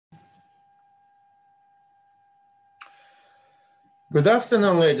Good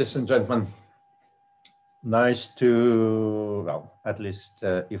afternoon, ladies and gentlemen. Nice to, well, at least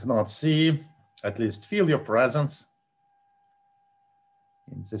if not see, at least feel your presence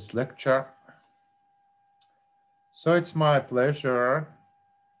in this lecture. So it's my pleasure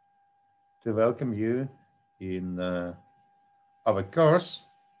to welcome you in our course,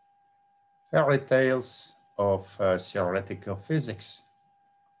 Fairy Tales of Theoretical Physics.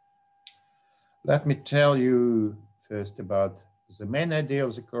 Let me tell you first about the main idea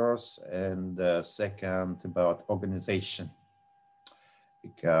of the course, and second about organization,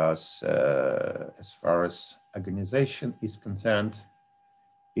 because as far as organization is concerned,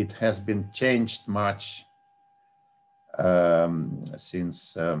 it has been changed much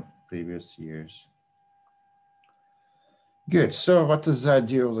since previous years. Good, so what is the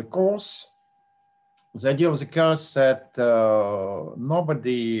idea of the course? The idea of the course that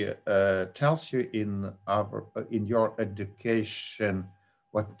nobody tells you in your education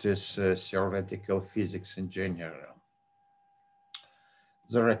what is theoretical physics in general.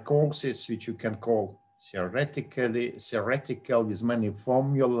 There are courses which you can call theoretical with many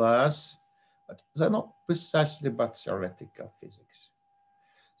formulas, but they're not precisely about theoretical physics.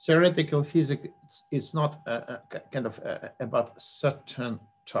 Theoretical physics is not kind of about a certain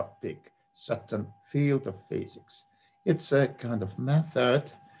topic, certain field of physics. It's a kind of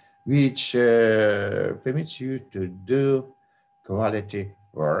method which permits you to do quality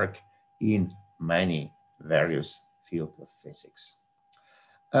work in many various fields of physics.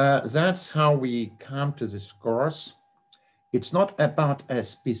 That's how we come to this course. It's not about a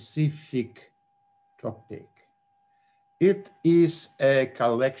specific topic. It is a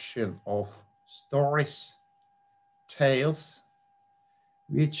collection of stories, tales,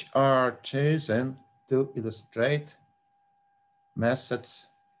 which are chosen to illustrate methods,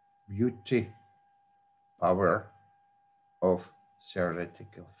 beauty, power of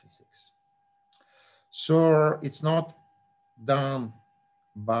theoretical physics. So it's not done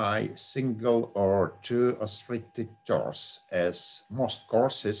by single or two or three teachers as most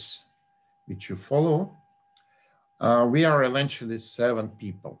courses which you follow. We are eventually 7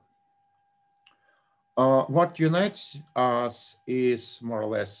 people. What unites us is more or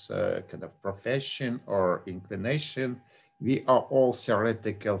less kind of profession or inclination. We are all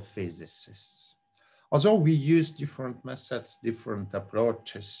theoretical physicists. Although we use different methods, different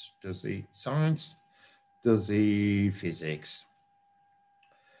approaches to the science, to the physics.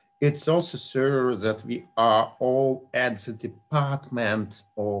 It's also true that we are all at the department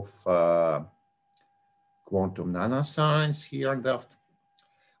of quantum nanoscience here in Delft.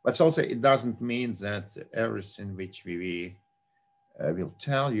 But also it doesn't mean that everything which we will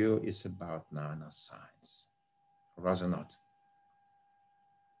tell you is about nanoscience, rather not.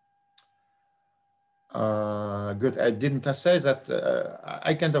 Good, I didn't say that,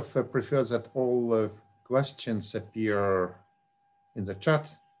 I kind of prefer that all questions appear in the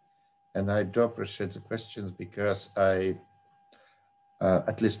chat, and I do appreciate the questions because at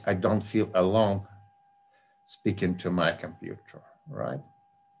least I don't feel alone speaking to my computer, right?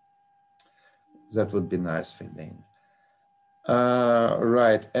 That would be nice feeling.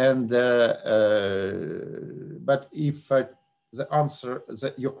 Right, and but if the answer,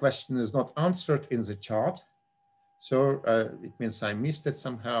 your question is not answered in the chat, so it means I missed it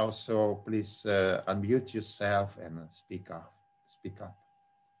somehow. So please unmute yourself and speak up.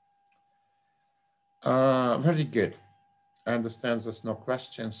 Very good. I understand there's no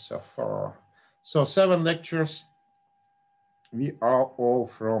questions so far. So 7 lectures. We are all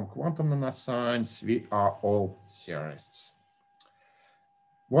from quantum nanoscience. We are all theorists.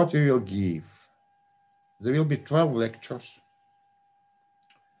 What we will give? There will be 12 lectures.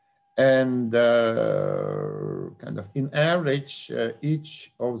 And kind of in average,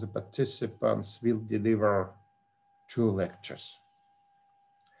 each of the participants will deliver 2 lectures.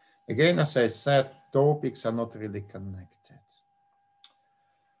 Again, as I said, topics are not really connected.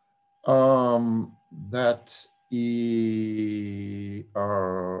 That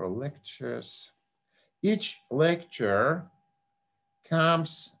are lectures. Each lecture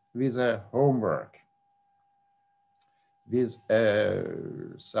comes with a homework, with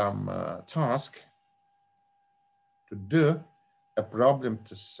some task to do, a problem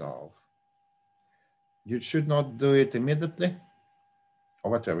to solve. You should not do it immediately,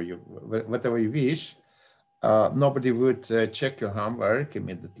 or whatever you wish. Nobody would check your homework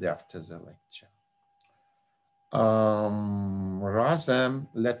immediately after the lecture. Rather,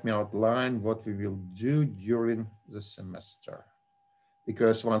 let me outline what we will do during the semester,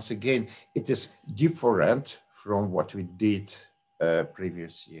 because once again, it is different from what we did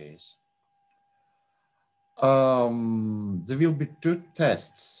previous years. There will be 2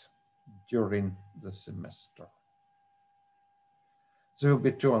 tests during the semester. There will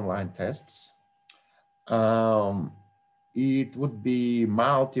be 2 online tests. It would be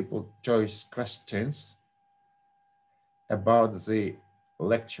multiple choice questions about the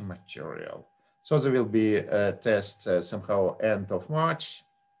lecture material. So there will be a test somehow end of March.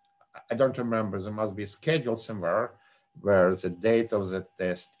 I don't remember, there must be a schedule somewhere where the date of the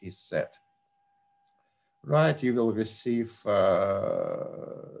test is set. Right, you will receive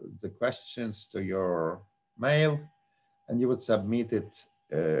the questions to your mail and you would submit it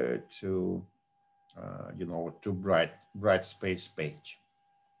to, to Brightspace page.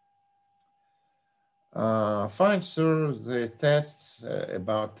 Fine, sir, the tests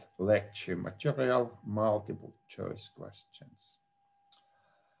about lecture material, multiple choice questions.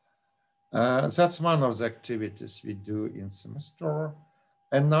 That's one of the activities we do in semester.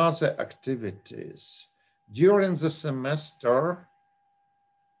 Another activities. During the semester,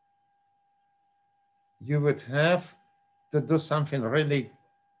 you would have to do something really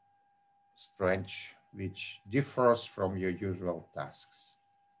strange, which differs from your usual tasks.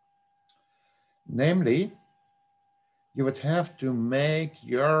 Namely, you would have to make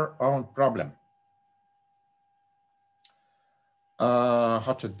your own problem.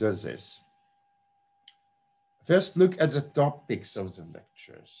 How to do this? First, look at the topics of the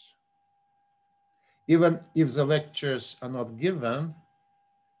lectures. Even if the lectures are not given,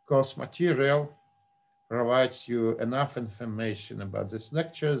 course material provides you enough information about this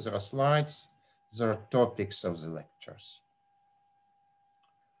lecture. There are slides, there are topics of the lectures.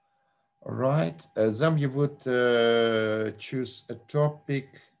 All right, then you would choose a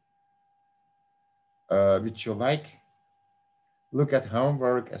topic which you like. Look at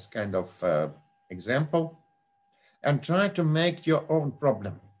homework as kind of example and try to make your own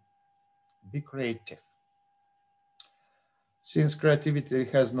problem. Be creative. Since creativity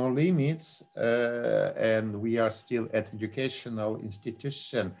has no limits and we are still at educational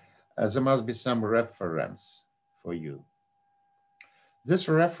institution, there must be some reference for you. This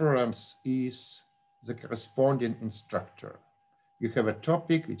reference is the corresponding instructor. You have a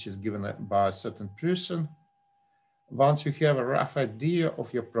topic which is given by a certain person. Once you have a rough idea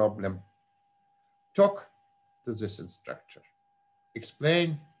of your problem, talk to this instructor.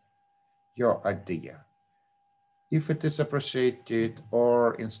 Explain your idea. If it is appreciated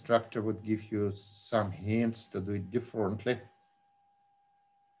or instructor would give you some hints to do it differently,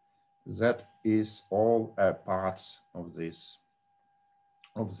 that is all parts of this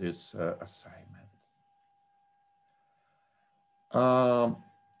assignment.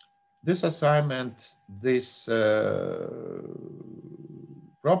 This assignment, this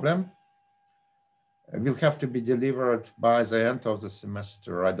problem will have to be delivered by the end of the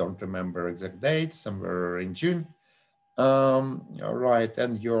semester. I don't remember exact date, somewhere in June. All right,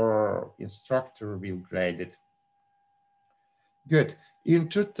 and your instructor will grade it. Good. In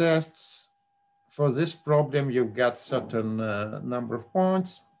 2 tests for this problem, you've got certain number of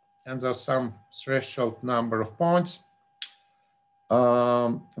points, and there's some threshold number of points,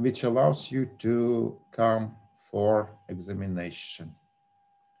 which allows you to come for examination.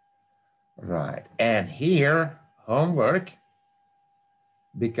 Right, and here homework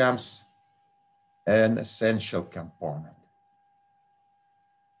becomes an essential component.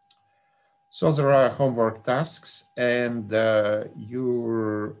 So there are homework tasks and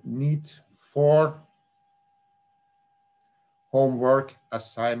you need 4 homework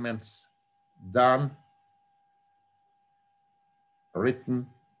assignments done, written,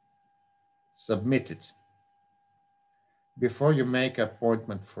 submitted before you make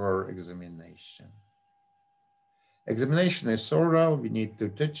appointment for examination. Examination is oral, we need 2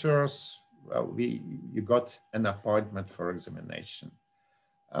 teachers. Well, you got an appointment for examination.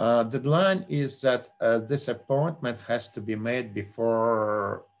 Deadline is that this appointment has to be made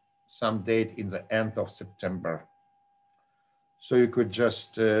before some date in the end of September. So you could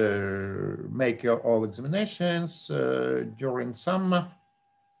just make your all examinations during summer,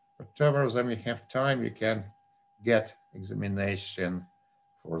 whatever, then you have time, you can get examination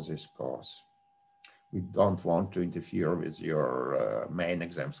for this course. We don't want to interfere with your main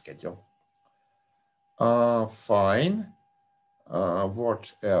exam schedule. Fine.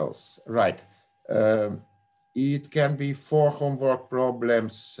 What else? Right. It can be 4 homework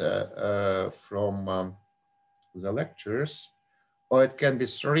problems from the lectures, or it can be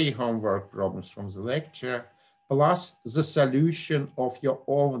 3 homework problems from the lecture, plus the solution of your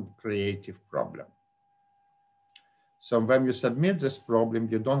own creative problem. So when you submit this problem,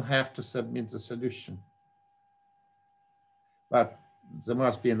 you don't have to submit the solution, but there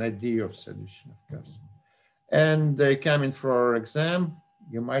must be an idea of solution, of course. And coming for exam,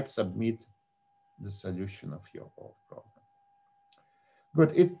 you might submit the solution of your whole problem.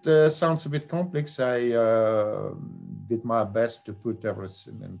 Good, it sounds a bit complex. I did my best to put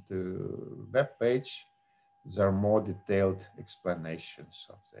everything into web page. There are more detailed explanations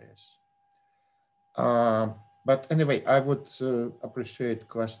of this. But anyway, I would appreciate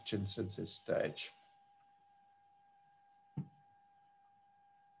questions at this stage.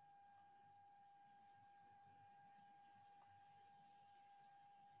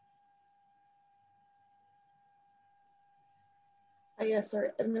 Yes, sorry,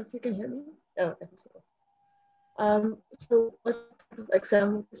 I don't know if you can hear me. Oh, I think so. So what type of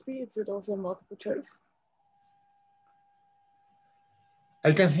exam would this be? Is it also multiple choice?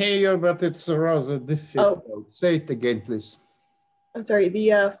 I can hear you, but it's rather difficult. Oh. Say it again, please. I'm sorry,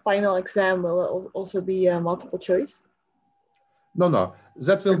 the final exam will also be multiple choice? No,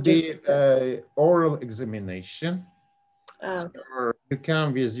 that will be oral examination. Okay. So you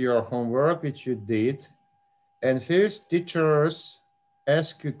come with your homework, which you did, and first teachers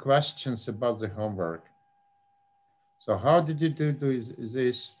ask you questions about the homework. So how did you do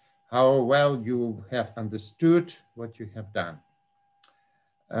this? How well you have understood what you have done?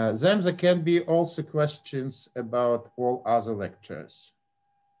 Then there can be also questions about all other lectures.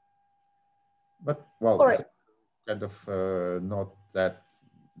 But, well, right. Kind of not that,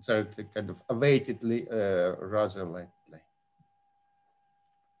 so kind of awaitedly rather lately.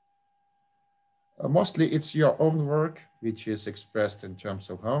 Mostly it's your own work, which is expressed in terms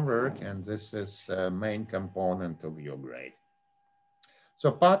of homework, and this is a main component of your grade.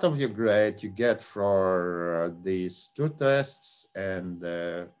 So part of your grade you get for these two tests and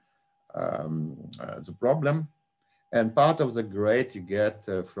the problem, and part of the grade you get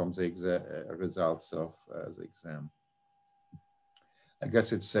from the results of the exam. I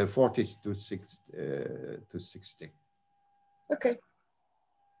guess it's 40 to 60. Okay.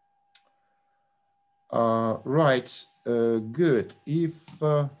 Right, good. If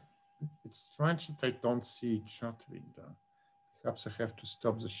it's strange that I don't see chat window. Perhaps I have to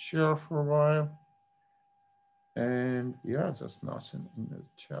stop the share for a while. And yeah, there's nothing in the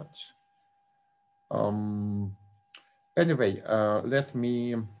chat. Anyway, let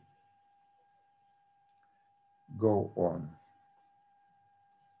me go on.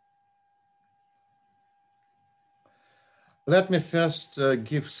 Let me first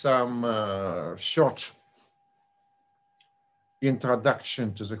give some short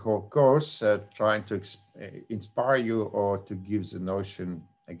introduction to the whole course, trying to inspire you or to give the notion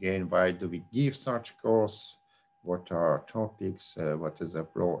again, why do we give such course? What are our topics? What is the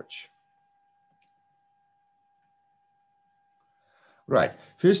approach? Right.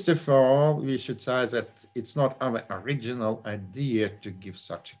 First of all, we should say that it's not our original idea to give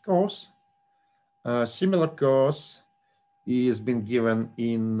such a course. A similar course is been given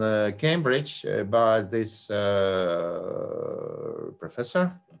in Cambridge by this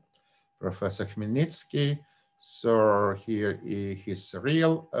professor, Professor Khmelnytsky. So here is his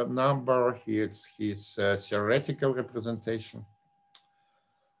real number, here's his theoretical representation.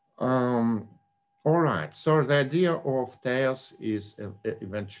 All right, so the idea of tails is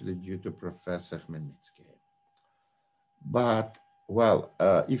eventually due to Professor Khmelnytsky. But, well,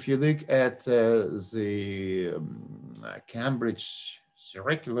 if you look at the Cambridge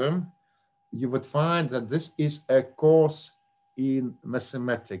curriculum, you would find that this is a course in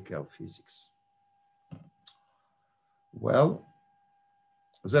mathematical physics. Well,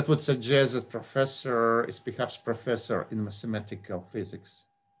 that would suggest that professor is perhaps professor in mathematical physics.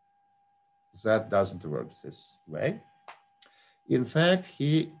 That doesn't work this way. In fact,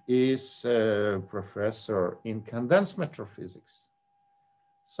 he is a professor in condensed matter physics,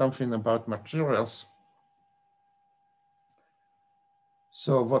 something about materials.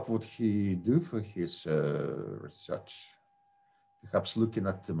 So what would he do for his research? Perhaps looking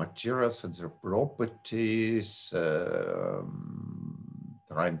at the materials and their properties,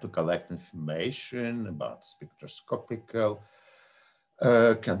 trying to collect information about spectroscopical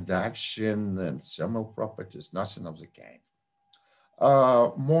conduction and thermal properties, nothing of the kind.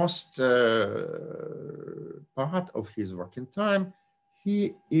 Most part of his working time,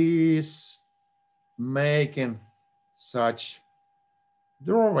 he is making such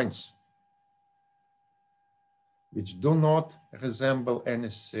drawings which do not resemble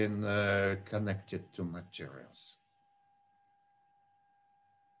anything connected to materials.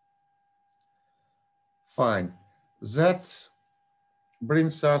 Fine. That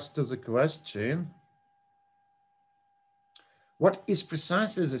brings us to the question, what is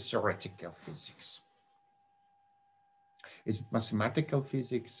precisely the theoretical physics? Is it mathematical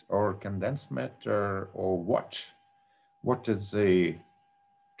physics or condensed matter or what? What is the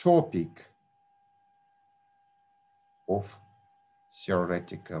topic of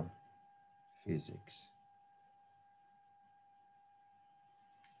theoretical physics?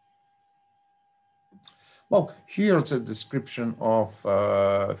 Well, here's a description of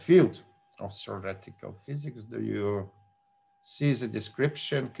field of theoretical physics. Do you see the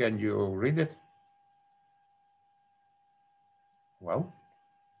description? Can you read it? Well,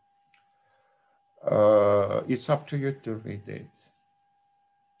 it's up to you to read it.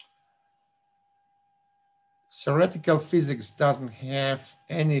 Theoretical physics doesn't have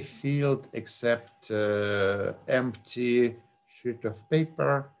any field except empty sheet of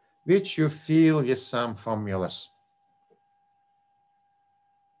paper, which you fill with some formulas.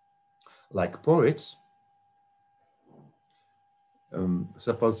 Like poets,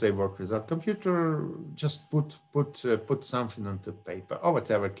 suppose they work without computer, just put something onto paper or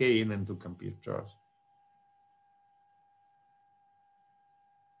whatever, key in into computers.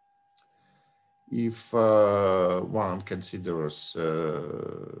 If one considers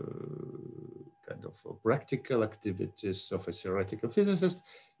kind of practical activities of a theoretical physicist,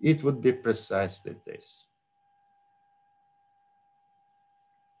 it would be precisely this.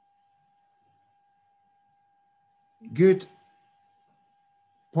 Good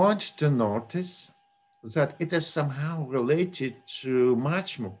point to notice that it is somehow related to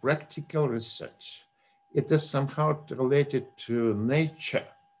much more practical research. It is somehow related to nature.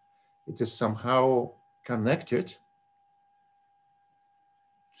 It is somehow connected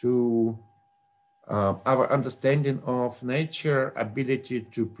to our understanding of nature, ability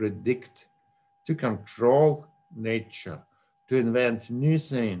to predict, to control nature, to invent new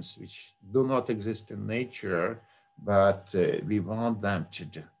things which do not exist in nature, but we want them to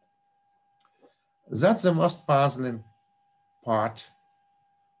do. That's the most puzzling part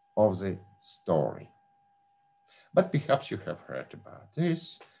of the story. But perhaps you have heard about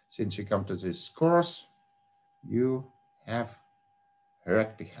this. Since you come to this course, you have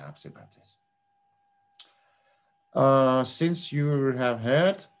heard perhaps about this. Since you have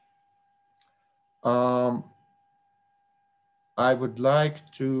heard, I would like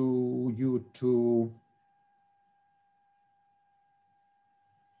you to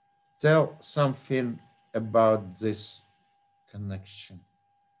tell something about this connection.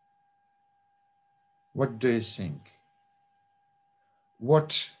 What do you think?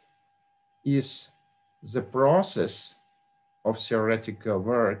 What is the process of theoretical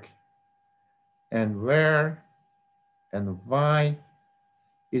work, and where and why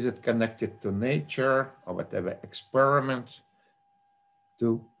is it connected to nature or whatever experiment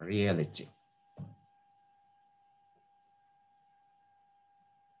to reality?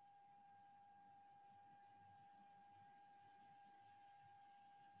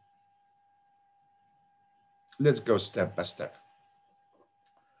 Let's go step by step.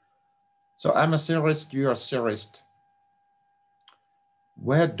 So I'm a theorist, you're a theorist.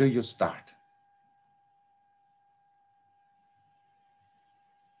 Where do you start?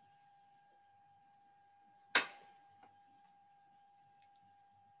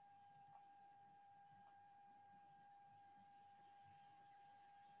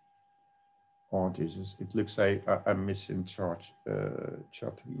 Oh, Jesus, it looks like I'm missing chart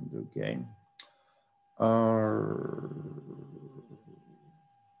window again.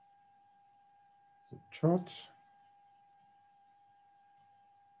 The chart.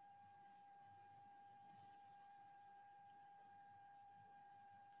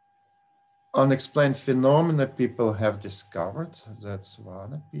 Unexplained phenomena people have discovered. That's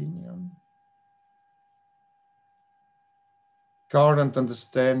one opinion. Current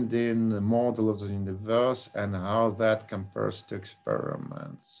understanding the model of the universe and how that compares to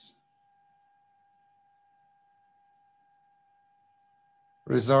experiments.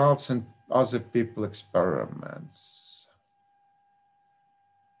 Results in other people experiments.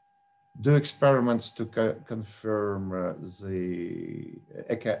 Do experiments to confirm a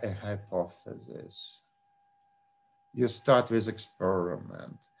hypothesis. You start with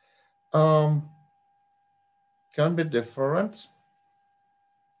experiment. Can be different,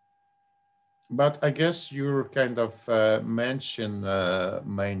 but I guess you kind of mention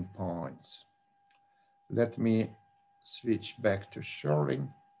main points. Let me switch back to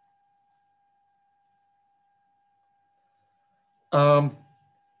showing.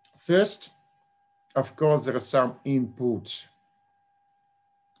 First, of course, there are some input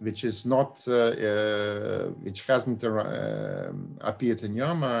which is not, which hasn't appeared in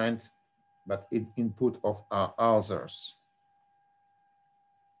your mind, but input of others.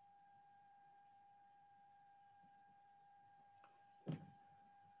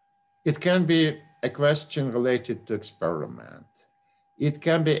 It can be a question related to experiment. It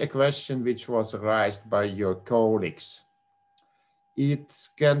can be a question which was raised by your colleagues. It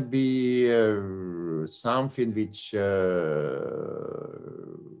can be something which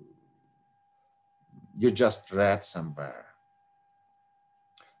you just read somewhere.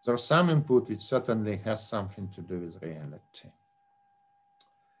 There's some input which certainly has something to do with reality.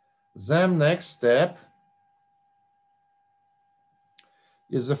 Then next step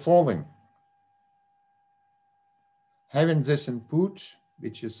is the following. Having this input,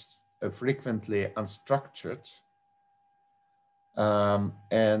 which is frequently unstructured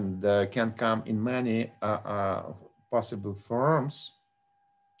and can come in many possible forms,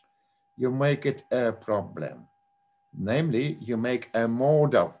 you make it a problem. Namely, you make a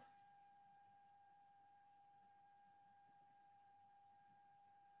model.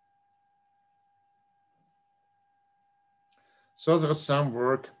 So there is some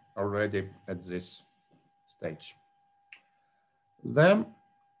work already at this stage. Then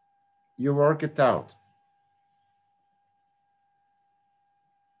you work it out.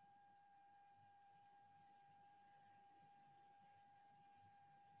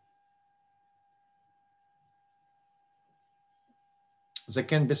 There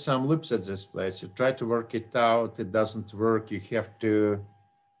can be some loops at this place. You try to work it out, it doesn't work. You have to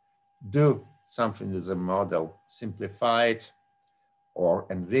do something with the model, simplify it or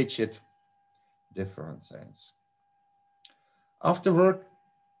enrich it, different things. After work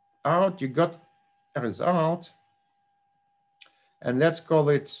out, you got a result, and let's call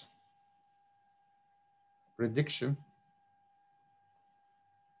it prediction.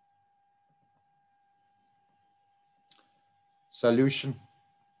 Solution.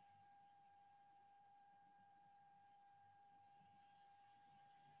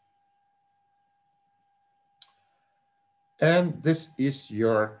 And this is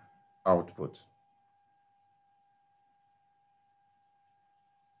your output.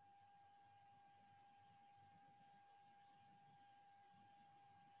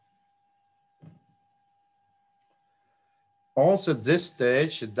 Also, at this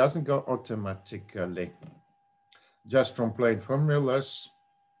stage, it doesn't go automatically. Just from plain formulas,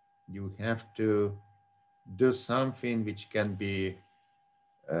 you have to do something which can be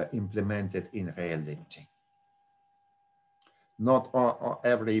implemented in reality. Not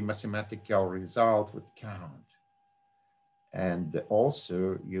every mathematical result would count. And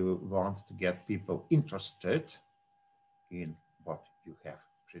also, you want to get people interested in what you have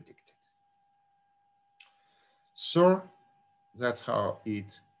predicted. So that's how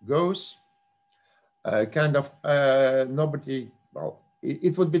it goes. Nobody, well,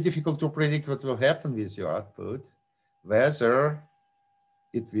 it would be difficult to predict what will happen with your output, whether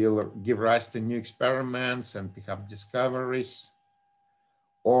it will give rise to new experiments and perhaps discoveries,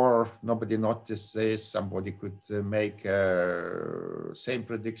 or nobody notices, somebody could make same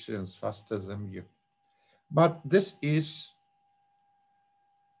predictions faster than you. But this is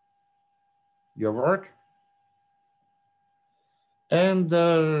your work. And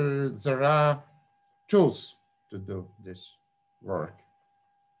there are tools to do this work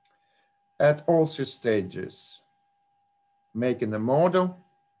at all three stages. Making a model,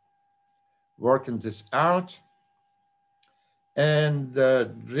 working this out, and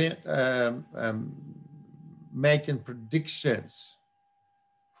making predictions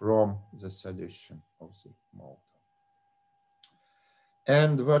from the solution of the model.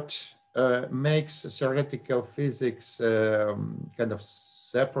 And what makes theoretical physics kind of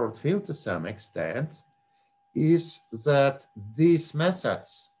separate field to some extent is that these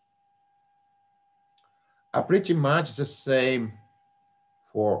methods are pretty much the same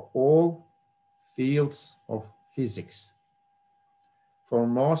for all fields of physics, for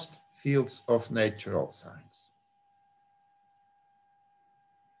most fields of natural science,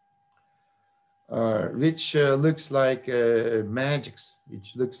 which looks like magic,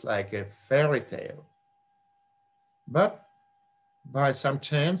 which looks like a fairy tale. But by some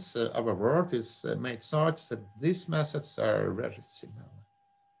chance, our world is made such that these methods are very similar.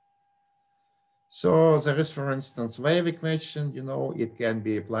 So there is, for instance, wave equation, you know, it can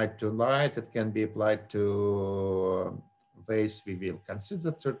be applied to light, it can be applied to waves we will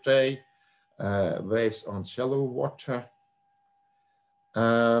consider today, waves on shallow water.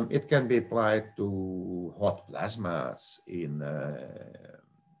 It can be applied to hot plasmas in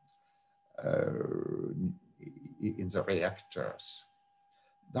the reactors.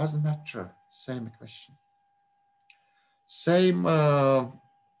 Doesn't matter, same equation. Same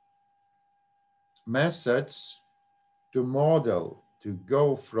methods to model, to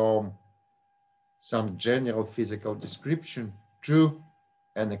go from some general physical description to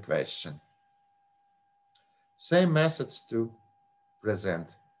an equation. Same methods to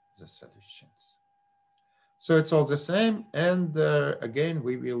present the solutions. So it's all the same. And again,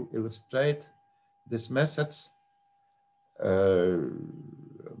 we will illustrate these methods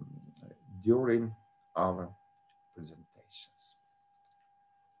during our presentations.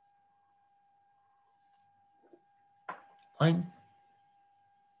 Fine.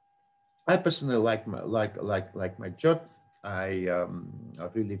 I personally like my job. I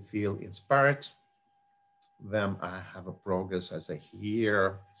really feel inspired when I have a progress as I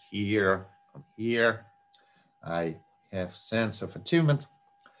here, and here. I have sense of achievement.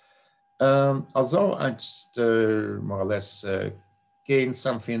 Although I just more or less gain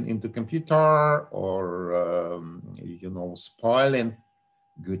something into computer or you know, spoiling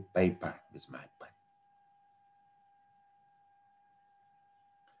good paper with my pen.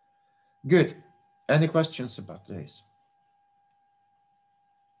 Good. Any questions about this?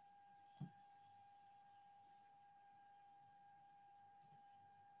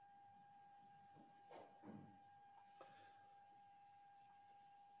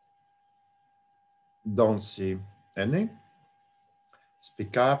 Don't see any.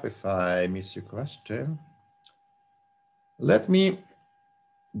 Speak up if I miss your question. Let me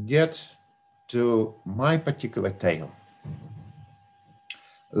get to my particular tale.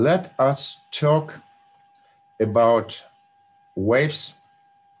 Let us talk about waves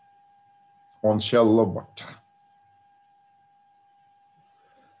on shallow water.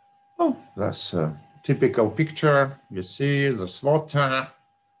 Oh, that's a typical picture. You see there's water,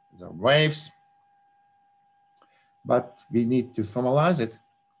 there are waves, but we need to formalize it.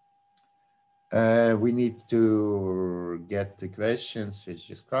 We need to get the equations which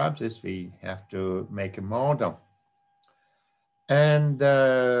describes this. We have to make a model. And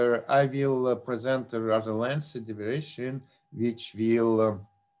I will present a rather lengthy derivation which will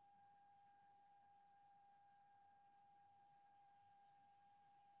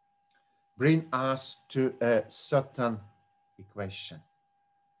bring us to a certain equation,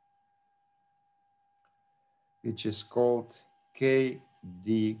 which is called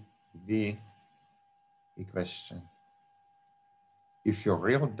KdV equation. If you're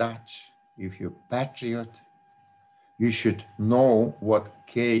real Dutch, if you're patriot, you should know what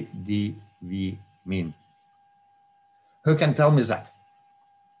KdV means. Who can tell me that?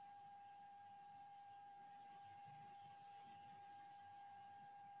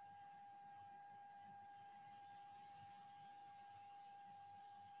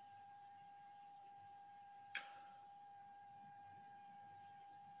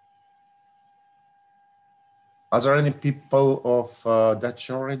 Are there any people of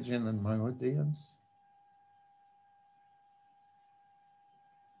Dutch origin in my audience?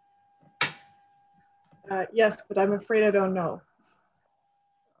 Yes, but I'm afraid I don't know.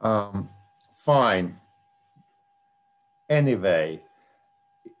 Fine. Anyway,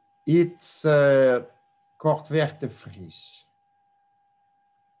 it's Kortweg de Vries.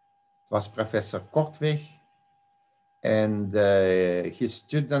 It was Professor Kortweg and his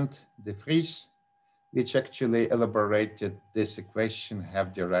student de Vries, which actually elaborated this equation,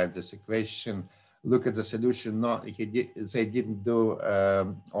 have derived this equation. Look at the solution. No, they didn't do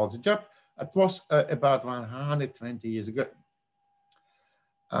all the job. It was about 120 years ago.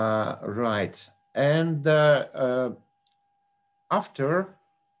 Right. And after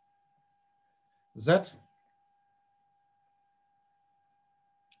that,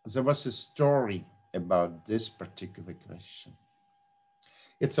 there was a story about this particular equation.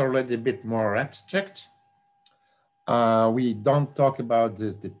 It's already a bit more abstract. We don't talk about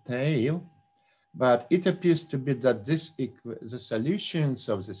this detail, but it appears to be that the solutions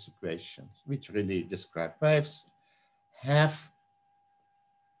of this equation, which really describe waves, have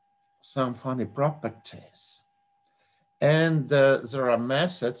some funny properties. And there are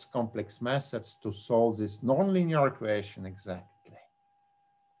methods, complex methods, to solve this nonlinear equation exactly.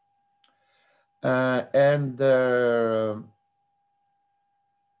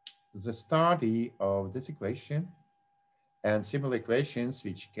 The study of this equation and similar equations,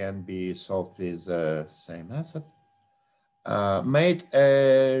 which can be solved with the same method, made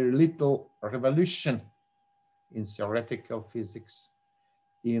a little revolution in theoretical physics,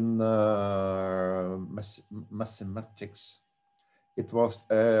 in mathematics. It was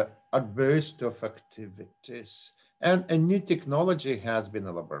a burst of activities, and a new technology has been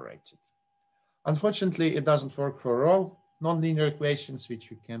elaborated. Unfortunately, it doesn't work for all nonlinear equations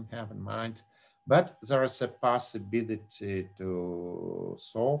which you can have in mind, but there is a possibility to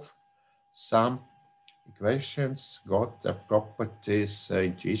solve some equations, got the properties,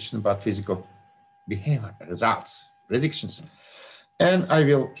 intuition about physical behavior, results, predictions. And I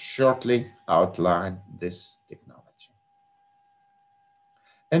will shortly outline this technology.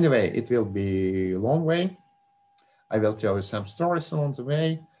 Anyway, it will be a long way. I will tell you some stories along the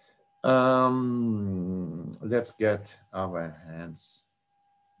way. Let's get our hands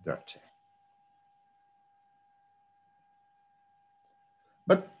dirty.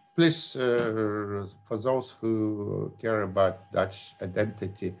 But please, for those who care about Dutch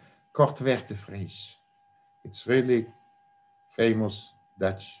identity, Kortweg de Vries. It's really famous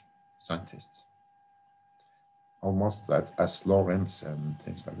Dutch scientists, almost like as Lawrence and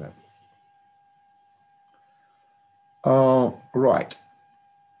things like that. Right.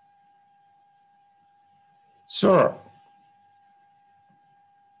 So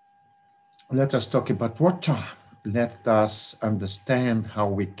let us talk about water. Let us understand how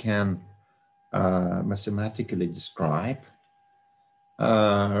we can mathematically describe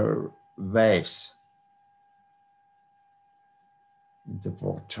waves in the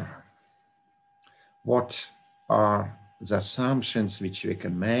water. What are the assumptions which we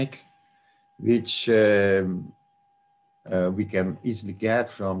can make, which we can easily get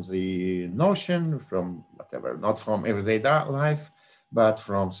from the notion, from whatever, not from everyday life, but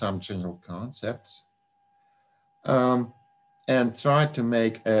from some general concepts, and try to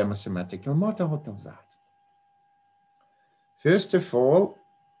make a mathematical model out of that. First of all,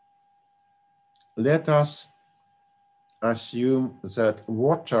 let us assume that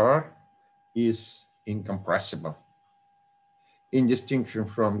water is incompressible. In distinction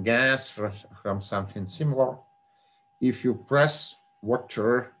from gas, from something similar, if you press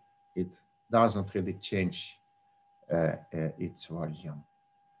water, it doesn't really change its volume.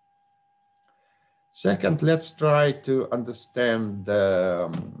 Second, let's try to understand the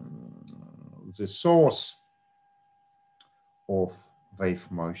source of wave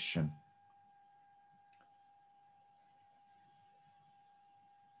motion.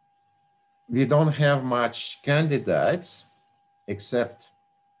 We don't have much candidates except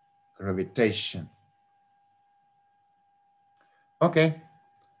gravitation. Okay,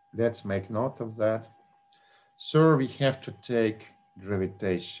 let's make note of that. So we have to take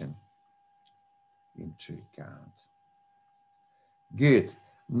gravitation into account. Good.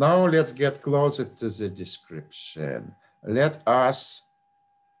 Now let's get closer to the description. Let us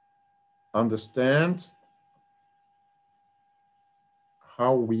understand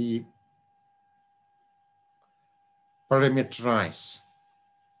how we parameterize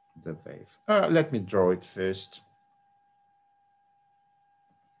the wave. Let me draw it first.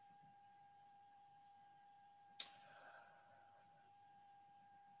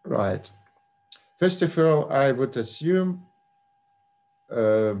 Right. First of all, I would assume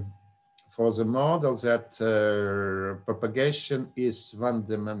for the model that propagation is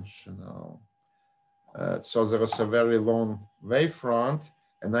one-dimensional. So there is a very long wavefront,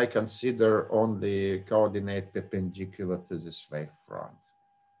 and I consider only coordinate perpendicular to this wavefront.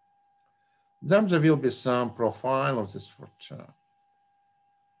 Then there will be some profile of this water.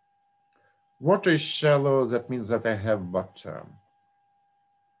 Water is shallow, that means that I have bottom.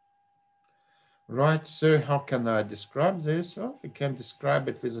 Right, so how can I describe this? Well, we can describe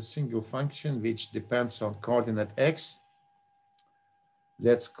it with a single function which depends on coordinate x.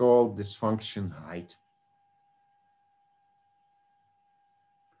 Let's call this function height.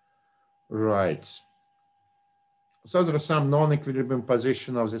 Right. So there is some non-equilibrium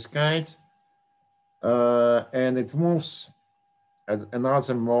position of this kite, and it moves. At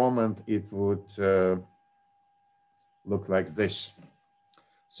another moment, it would look like this.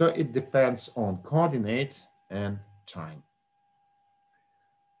 So it depends on coordinate and time.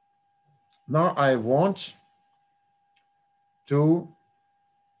 Now I want to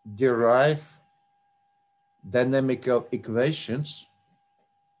derive dynamical equations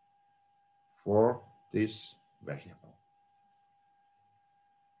for this variable.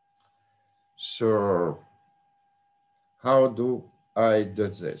 So how do I do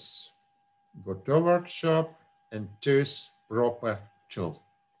this? Go to a workshop and choose proper tool.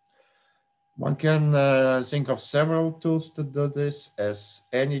 One can think of several tools to do this. As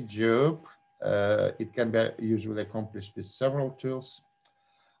any job, it can be usually accomplished with several tools.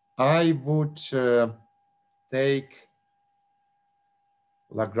 I would take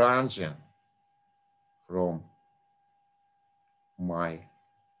Lagrangian from my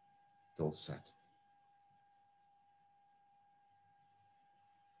tool set.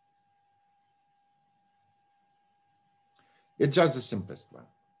 It's just the simplest one.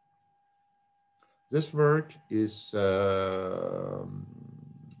 This work is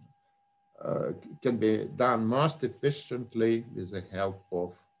can be done most efficiently with the help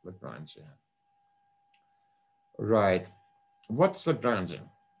of Lagrangian. Right. what's Lagrangian?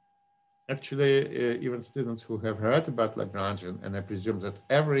 Actually, even students who have heard about Lagrangian, and I presume that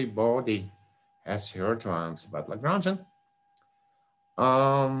everybody has heard once about Lagrangian,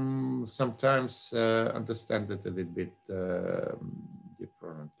 sometimes understand it a little bit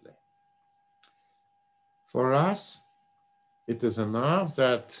differently. For us, it is enough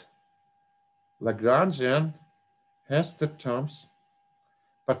that Lagrangian has the terms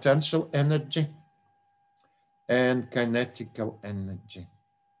potential energy and kinetical energy.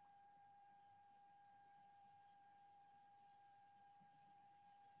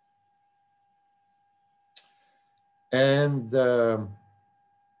 And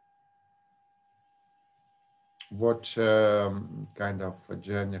what kind of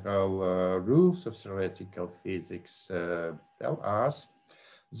general rules of theoretical physics tell us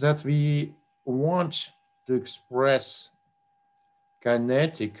that we want to express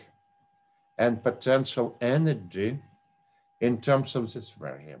kinetic and potential energy in terms of this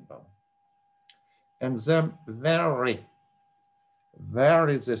variable. And then vary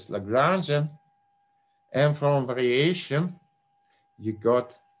this Lagrangian, and from variation, you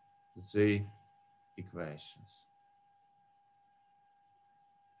got the equations.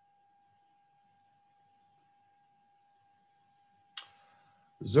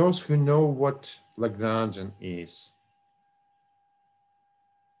 Those who know what Lagrangian is,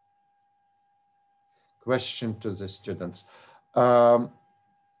 question to the students. Who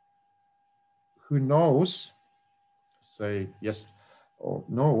knows, say yes or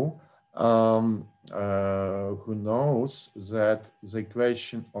no, who knows that the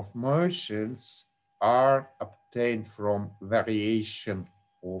equation of motions are obtained from variation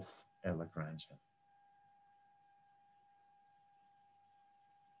of a Lagrangian?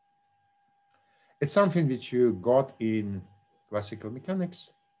 It's something which you got in classical mechanics.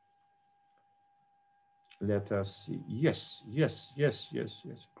 Let us see. Yes.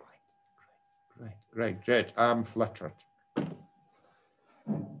 Great. I'm flattered.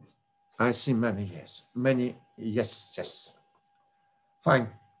 I see many yes, yes. Fine,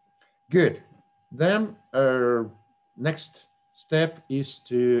 good. Then next step is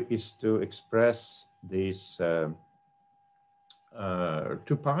to express these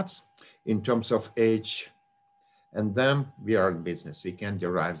two parts in terms of age, and then we are in business. We can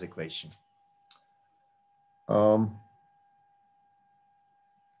derive the equation. All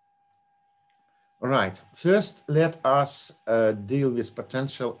right, first let us deal with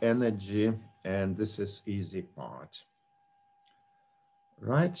potential energy, and this is easy part.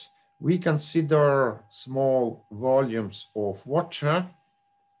 Right, we consider small volumes of water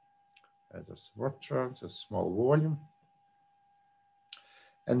as a water, it's a small volume,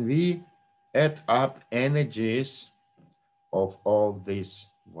 and we add up energies of all these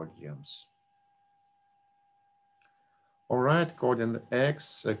volumes. All right, coordinate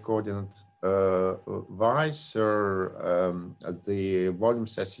X, coordinate Y, so the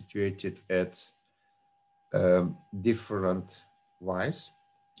volumes are situated at different Y's,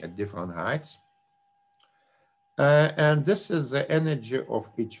 at different heights. And this is the energy of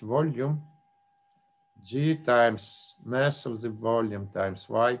each volume, G times mass of the volume times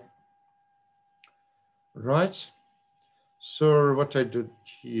Y. Right. So what I do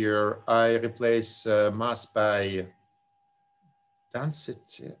here, I replace mass by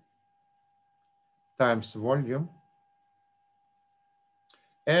density times volume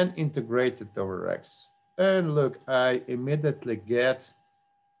and integrate it over X. And look, I immediately get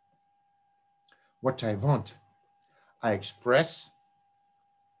what I want. I express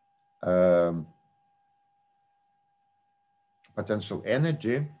potential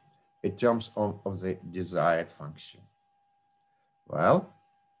energy in terms of the desired function. Well,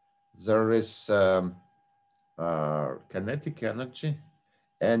 there is kinetic energy,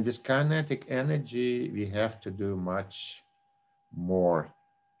 and with kinetic energy, we have to do much more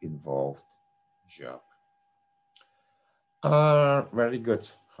involved job. Very good.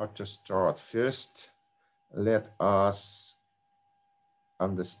 How to start? First, let us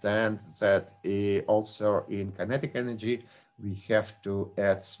understand that also in kinetic energy, we have to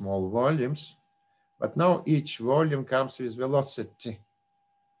add small volumes, but now each volume comes with velocity.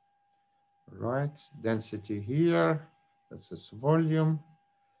 Right, density here, that's this volume,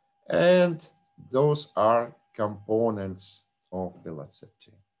 and those are components of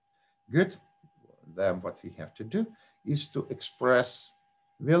velocity. Good. Then what we have to do is to express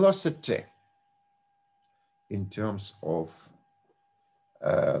velocity in terms of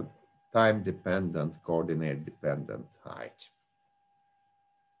time-dependent, coordinate-dependent height.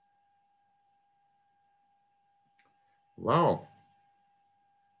 Wow.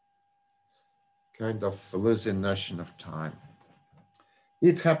 Kind of losing notion of time.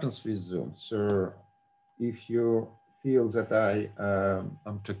 It happens with Zoom. So if you feel that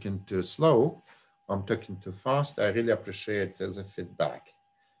I'm talking too slow, I'm talking too fast, I really appreciate the feedback,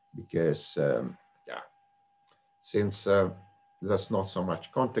 because yeah, since there's not so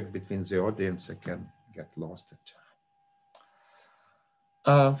much contact between the audience, I can get lost at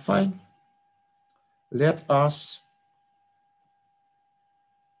time. Fine. Let us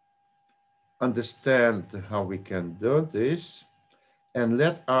understand how we can do this, and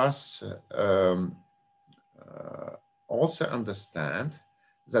let us also understand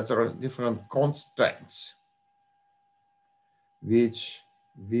that there are different constraints which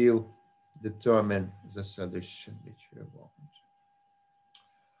will determine the solution which we want.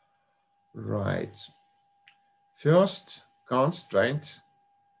 Right. First constraint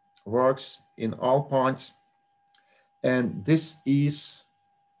works in all points, and this is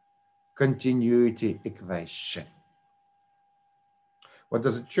continuity equation. What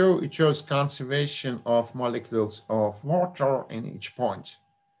does it show? It shows conservation of molecules of water in each point.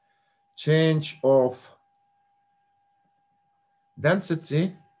 Change of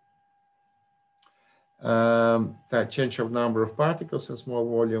density, that change of number of particles in small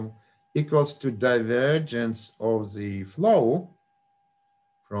volume, equals to divergence of the flow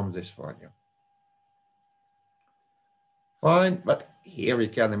from this volume. Fine, but here we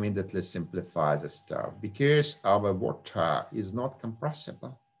can immediately simplify the stuff, because our water is not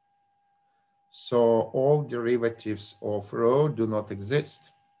compressible. So all derivatives of rho do not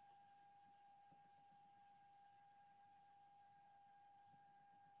exist.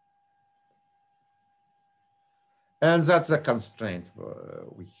 And that's a constraint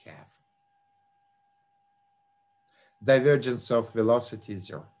we have. Divergence of velocity is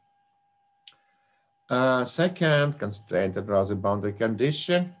 0. Second constraint, and rather boundary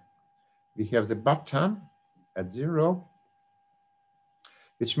condition, we have the bottom at 0,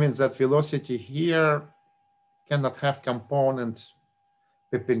 which means that velocity here cannot have components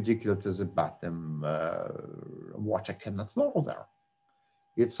perpendicular to the bottom. Water cannot flow there.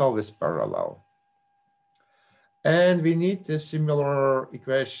 It's always parallel. And we need a similar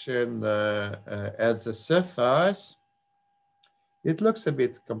equation at the surface. It looks a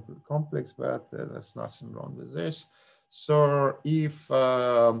bit complex, but there's nothing wrong with this. So if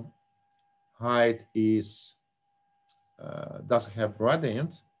height is doesn't have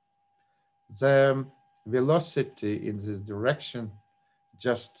gradient, the velocity in this direction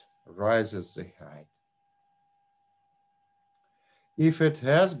just rises the height. If it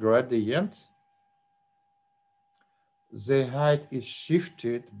has gradient, the height is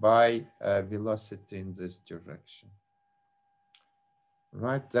shifted by velocity in this direction.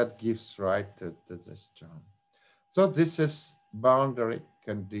 Right, that gives rise to this term. So this is boundary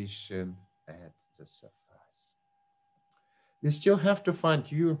condition at the surface. We still have to find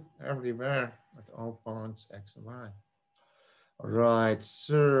U everywhere at all points X and Y. Right,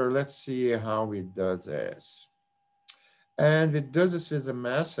 so let's see how we do this. And we do this with a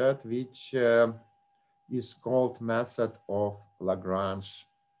method which is called method of Lagrange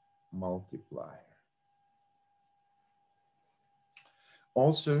multiplier.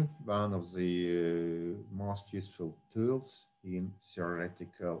 Also, one of the most useful tools in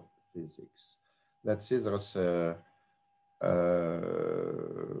theoretical physics. Let's see, there's a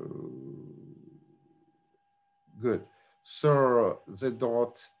good. So the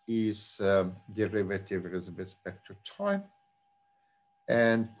dot is derivative with respect to time,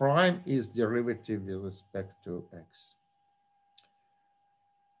 and prime is derivative with respect to x.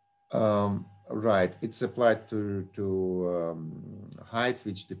 Right, it's applied to height,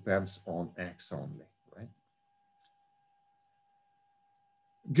 which depends on x only, right?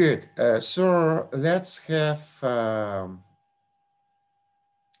 Good, so let's have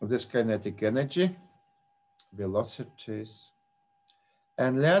this kinetic energy, velocities,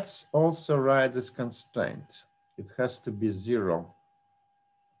 and let's also write this constraint. It has to be 0.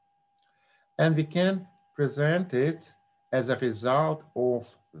 And we can present it as a result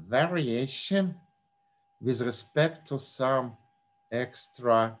of variation with respect to some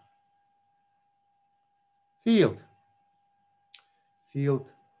extra field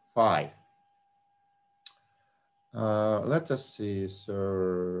phi. Let us see.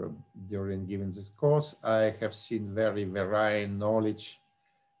 So during giving this course, I have seen very varying knowledge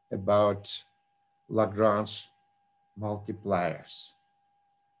about Lagrange multipliers.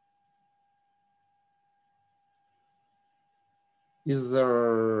 Is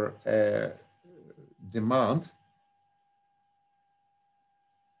there a demand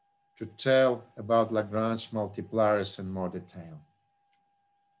to tell about Lagrange multipliers in more detail?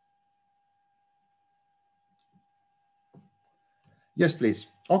 Yes, please.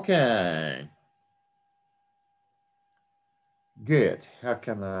 Okay. Good. How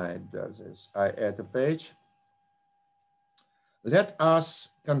can I do this? I add a page. Let us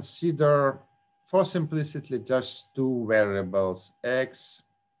consider, for simplicity, just two variables, x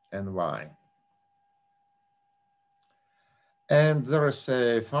and y. And there is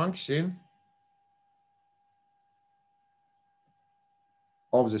a function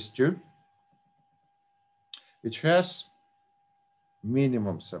of these two, which has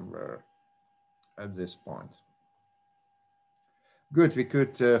minimum somewhere at this point. Good, we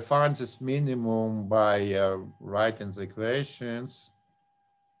could find this minimum by writing the equations.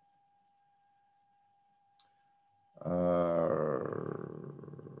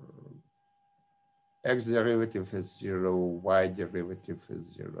 X derivative is 0, y derivative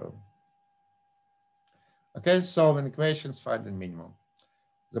is 0. Okay, solving equations, find the minimum.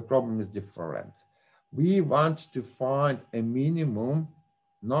 The problem is different. We want to find a minimum,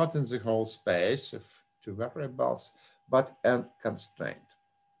 not in the whole space of two variables, but a constraint.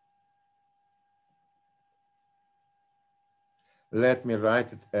 Let me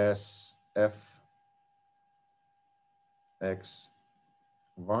write it as f x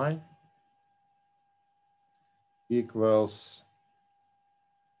y equals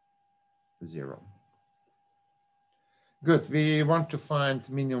 0. Good. We want to find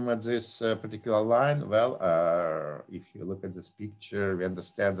minimum at this particular line. Well, if you look at this picture, we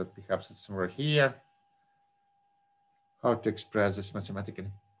understand that perhaps it's somewhere here. How to express this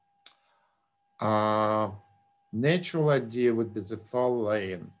mathematically? Natural idea would be the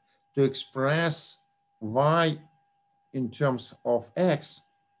following: to express y in terms of x,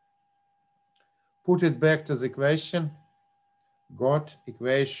 put it back to the equation, got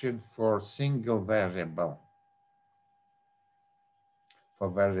equation for single variable, for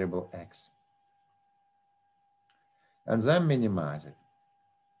variable x, and then minimize it.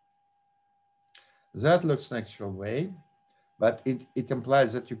 That looks natural way, but it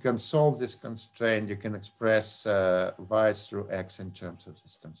implies that you can solve this constraint. You can express y through x in terms of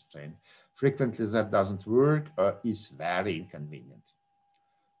this constraint. Frequently that doesn't work or is very inconvenient.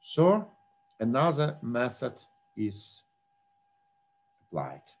 So another method is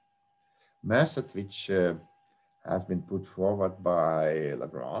applied. Method which has been put forward by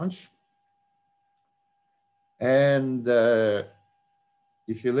Lagrange. And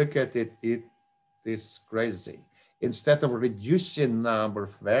if you look at it, it is crazy. Instead of reducing number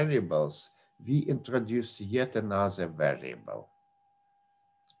of variables, we introduce yet another variable.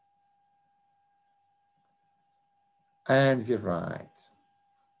 And we write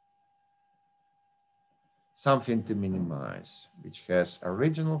something to minimize, which has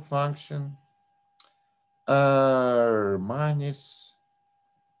original function minus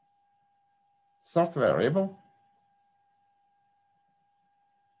third variable.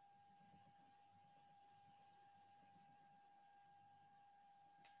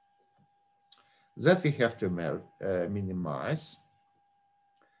 That we have to minimize.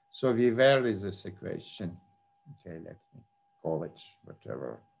 So we vary this equation. Okay, let me call it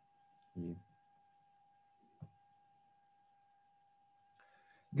whatever.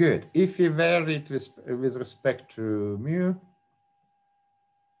 Good. If we vary it with respect to mu,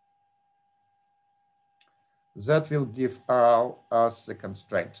 that will give us the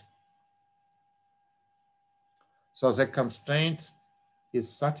constraint. So the constraint is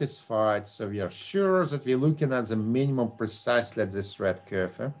satisfied. So we are sure that we're looking at the minimum precisely at this red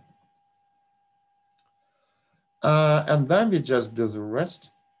curve. And then we just do the rest.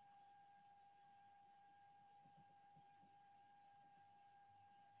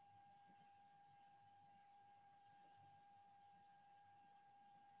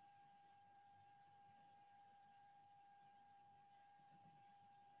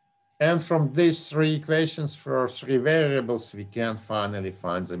 And from these three equations for three variables, we can finally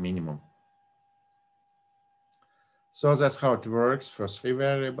find the minimum. So that's how it works for three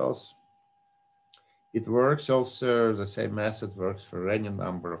variables. It works also, the same method works for any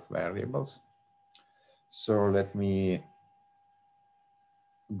number of variables. So let me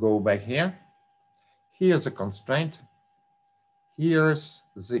go back here. Here's a constraint. Here's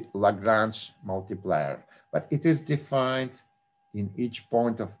the Lagrange multiplier, but it is defined in each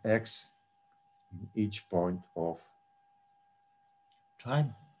point of x, in each point of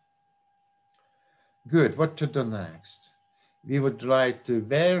time. Good, what to do next? We would try to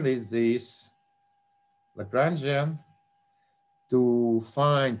vary this Lagrangian to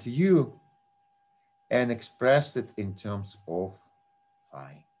find u and express it in terms of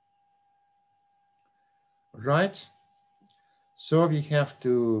phi. Right? So we have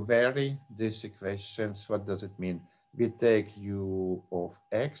to vary these equations. What does it mean? we take u of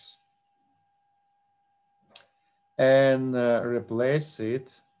x and replace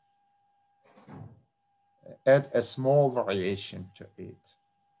it, add a small variation to it.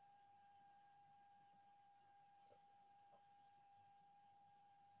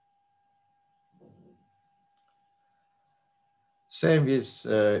 Same with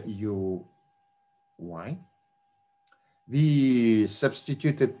u y. We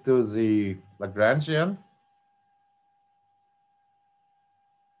substituted to the Lagrangian.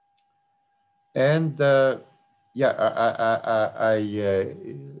 And yeah, I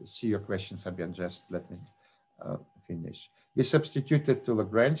see your question, Fabian. Just let me finish. We substituted to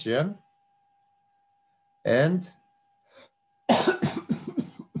Lagrangian and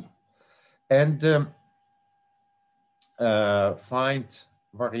find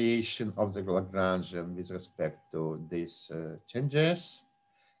variation of the Lagrangian with respect to these changes.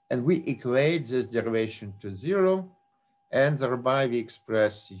 And we equate this derivation to 0, and thereby we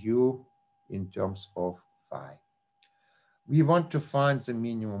express u in terms of phi. We want to find the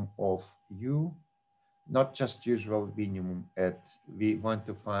minimum of u, not just usual minimum we want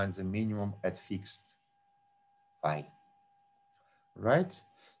to find the minimum at fixed phi, right?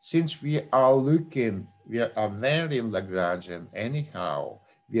 Since we are varying Lagrangian anyhow,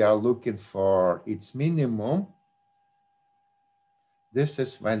 we are looking for its minimum. This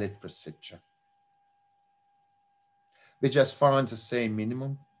is valid procedure. We just find the same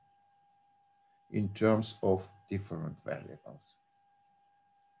minimum in terms of different variables.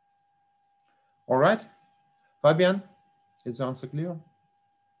 All right, Fabian, is the answer clear?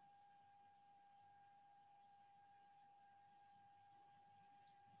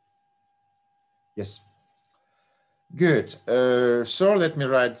 Yes. Good. So let me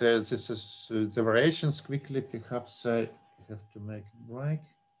write this is the variations quickly. Perhaps I have to make a break.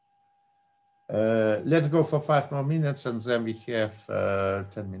 Let's go for 5 more minutes and then we have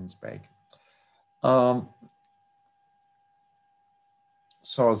 10 minutes break.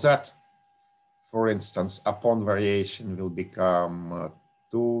 So that, for instance, upon variation will become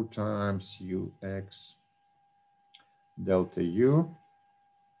 2 times ux delta u.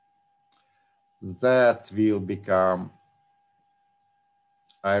 That will become,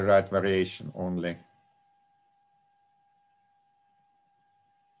 I write variation only.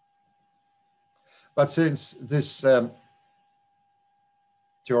 But since this term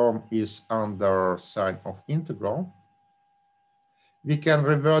is under sign of integral, we can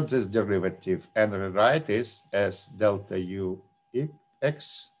revert this derivative and rewrite this as delta u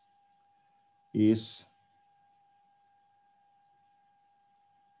x is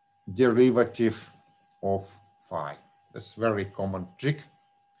derivative of phi. That's a very common trick.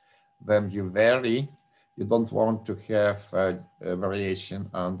 When you vary, you don't want to have a variation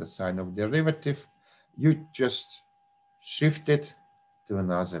on the sign of derivative. You just shift it to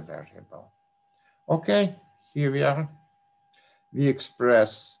another variable. Okay, here we are. We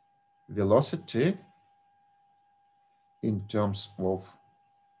express velocity in terms of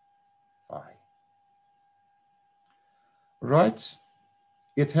phi. Right?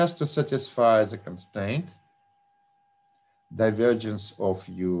 It has to satisfy the constraint. Divergence of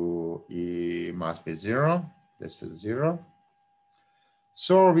u must be 0. This is 0.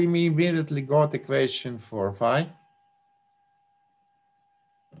 So we immediately got equation for phi.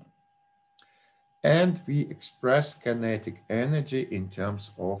 And we express kinetic energy in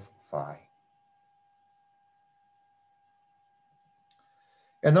terms of phi.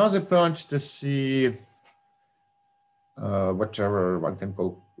 Another point to see whatever one can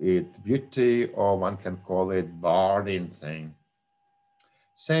call it beauty or one can call it Bardeen thing.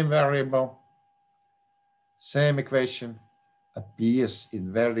 Same variable, same equation appears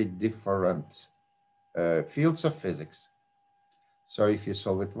in very different fields of physics. So if you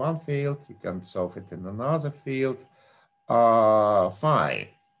solve it in one field, you can solve it in another field. Phi.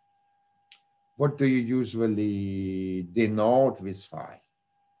 What do you usually denote with phi?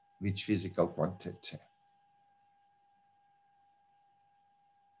 Which physical quantity?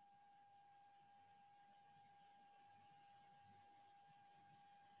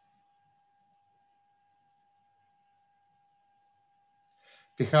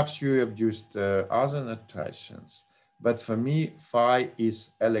 Perhaps you have used other notations, but for me, phi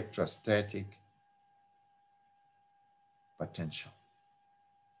is electrostatic potential.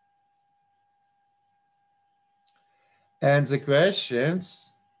 And the questions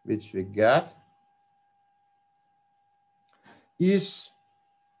which we got is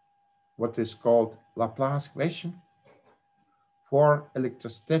what is called Laplace equation for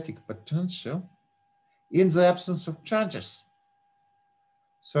electrostatic potential in the absence of charges.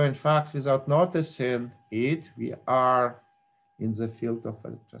 So in fact, without noticing it, we are in the field of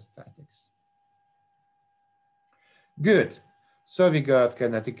electrostatics. Good. So we got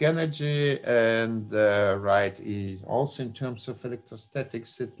kinetic energy, and right, also in terms of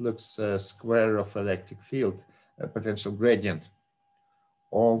electrostatics, it looks a square of electric field, a potential gradient.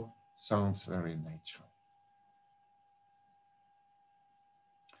 All sounds very natural.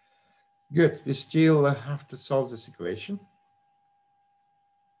 Good. We still have to solve this equation.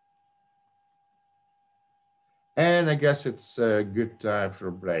 And I guess it's a good time for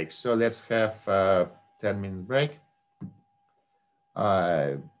a break. So let's have a 10-minute break.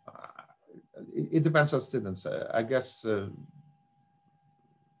 It depends on students. I guess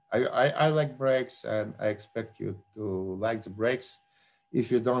I like breaks, and I expect you to like the breaks.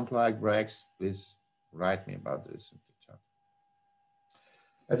 If you don't like breaks, please write me about this in the chat.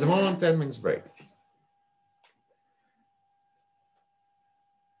 At the moment, 10 minutes break.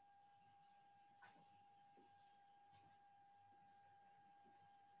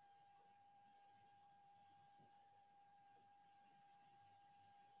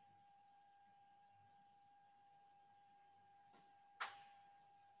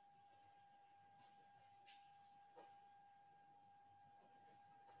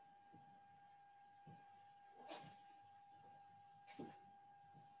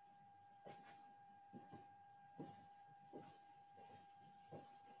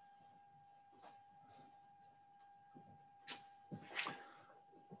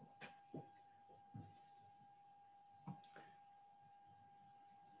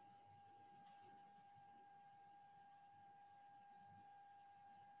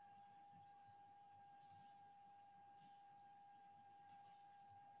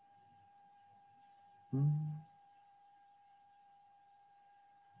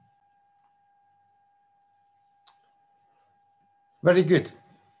 Very good.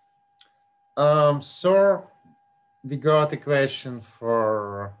 So we got equation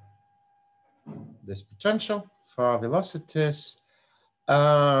for this potential for velocities.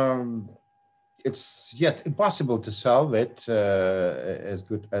 It's yet impossible to solve it as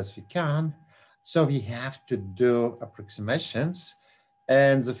good as we can. So we have to do approximations.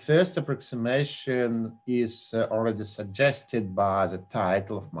 And the first approximation is already suggested by the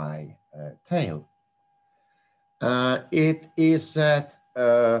title of my tale. It is that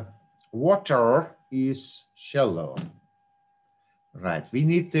water is shallow. Right, we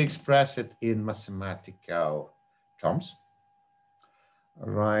need to express it in mathematical terms.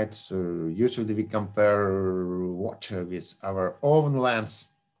 Right, so usually we compare water with our own lens.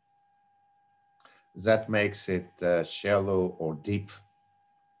 That makes it shallow or deep.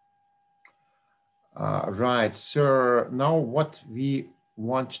 Right, so now what we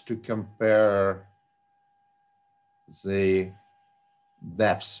want to compare the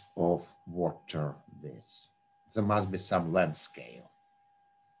depths of water with. There must be some length scale.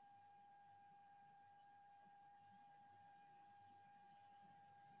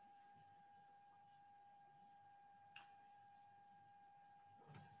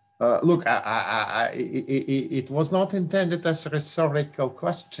 Look, it was not intended as a rhetorical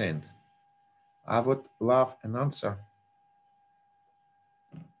question. I would love an answer.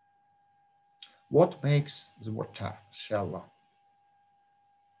 What makes the water shallow?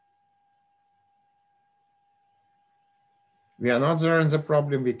 We are not there in the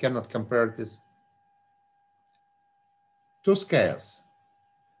problem. We cannot compare it with two scales.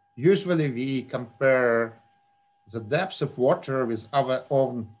 Usually we compare the depth of water with our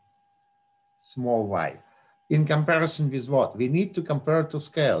own small y. In comparison with what? We need to compare two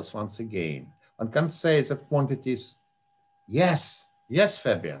scales once again. One can say that quantities, yes,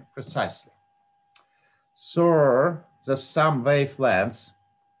 Fabian, precisely. So the sum wavelengths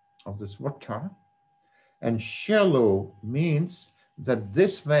of this water, and shallow means that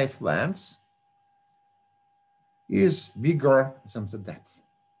this wavelength is bigger than the depth.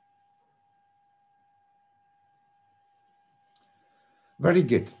 Very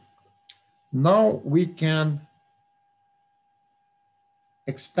good. Now we can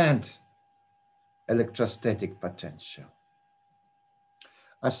expand electrostatic potential,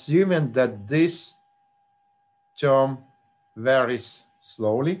 assuming that this term varies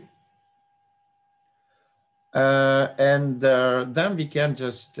slowly. Then we can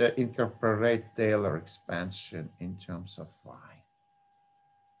just incorporate Taylor expansion in terms of y.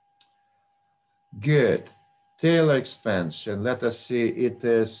 Good. Taylor expansion, let us see, it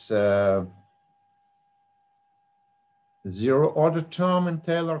is zero order term in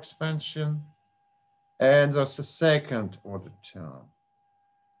Taylor expansion, and there's a second order term.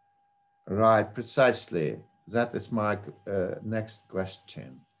 Right, precisely. That is my next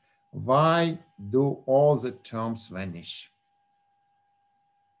question. Why do all the terms vanish?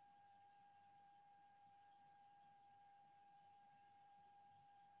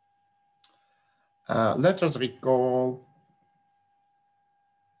 Let us recall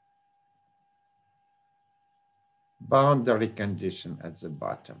boundary condition at the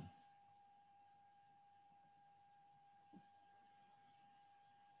bottom.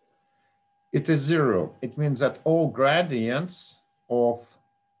 It is 0. It means that all gradients of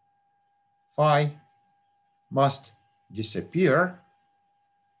phi must disappear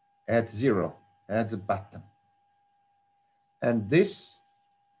at 0, at the bottom. And this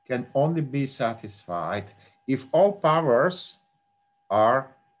can only be satisfied if all powers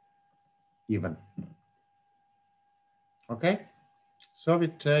are even. Okay, so we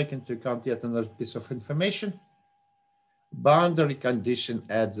take into account yet another piece of information. Boundary condition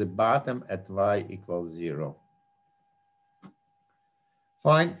at the bottom at y equals 0.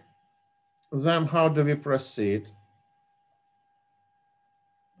 Fine. Then how do we proceed?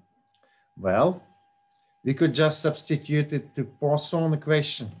 Well, we could just substitute it to Poisson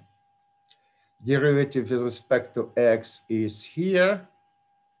equation. Derivative with respect to x is here.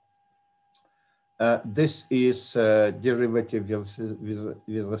 This is derivative with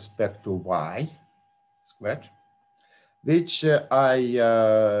respect to y squared, which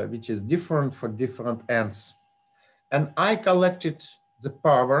is different for different n's. And I collected the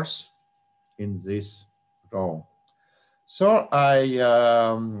powers in this row. So I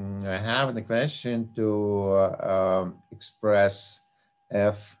have an equation to express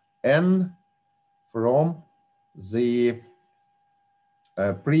fn from the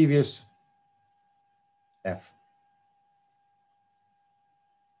previous f.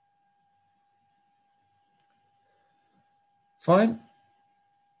 Fine.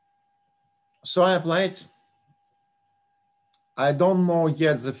 So I applied. I don't know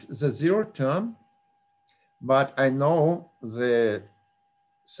yet the 0 term, but I know the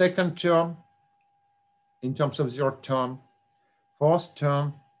second term in terms of 0 term, fourth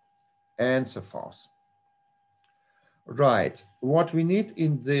term, and so forth. Right. What we need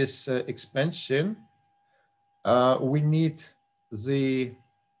in this expansion, we need the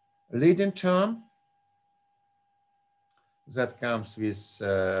leading term that comes with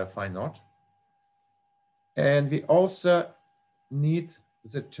phi naught. And we also need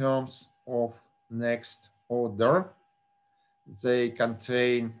the terms of next order. They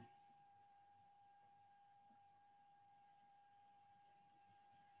contain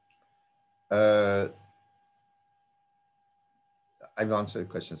I will answer the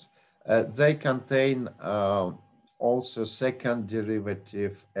questions. They contain also second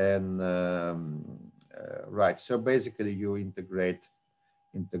derivative and right. So basically you integrate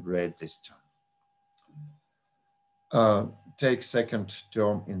this term. Take second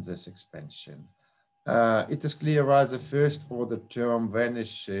term in this expansion. It is clear why the first order term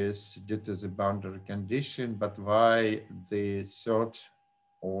vanishes due to the boundary condition, but why the third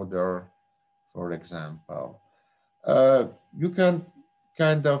order, for example. You can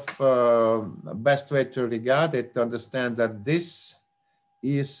kind of best way to regard it to understand that this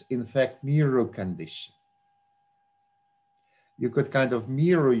is in fact mirror condition. You could kind of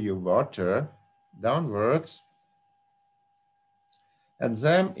mirror your water downwards, and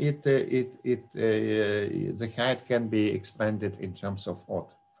then the height can be expanded in terms of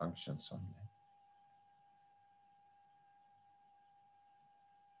odd functions only.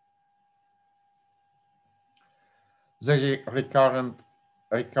 The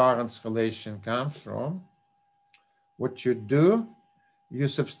recurrence relation comes from what you do. You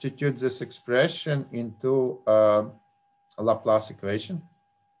substitute this expression into a Laplace equation.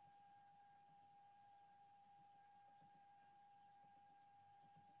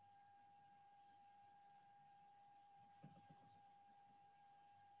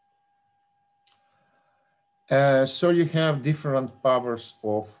 So you have different powers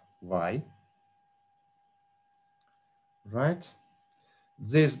of y, right?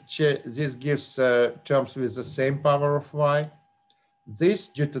 This gives terms with the same power of y. This,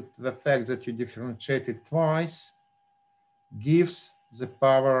 due to the fact that you differentiate it twice, gives the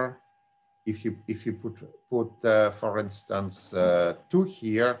power. If you put for instance 2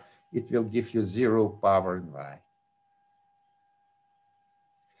 here, it will give you 0 power in y.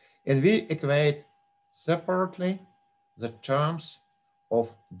 And we equate separately the terms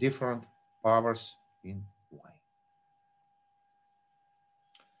of different powers in y.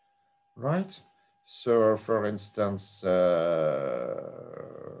 Right? So for instance,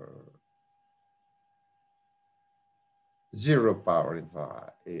 0 power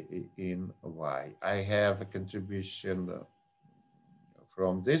in y. I have a contribution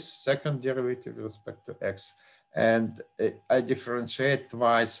from this second derivative with respect to x, and I differentiate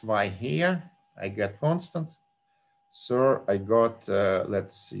twice y here. I get constant. So I got,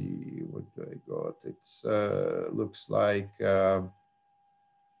 let's see, what do I got? It's looks like,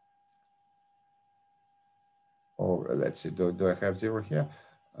 or let's see, do I have 0 here?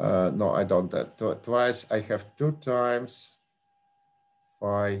 No, I don't. Twice I have 2 times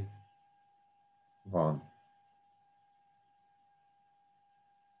phi 1.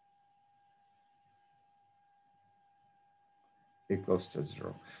 Equals to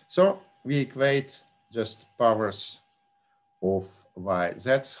 0. So we equate just powers of y.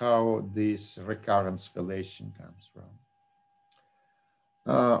 That's how this recurrence relation comes from.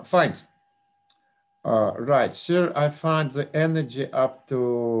 Fine. Right, here I find the energy up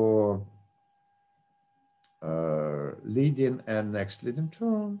to leading and next leading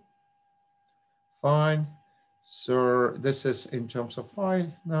term. Fine. So this is in terms of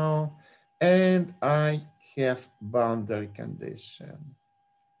phi now. And I have boundary condition.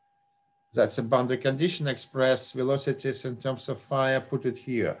 That's a boundary condition, express velocities in terms of phi. I put it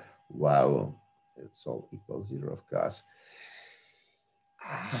here. Wow, it's all equal 0, of course.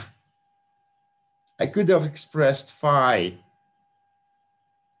 I could have expressed phi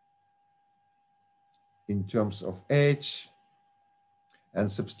in terms of h and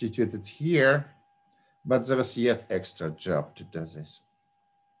substituted here, but there is yet extra job to do this.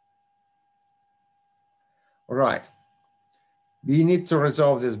 All right. We need to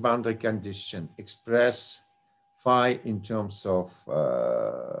resolve this boundary condition, express phi in terms of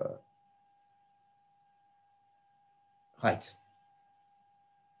height.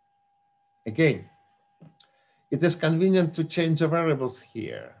 Again, it is convenient to change the variables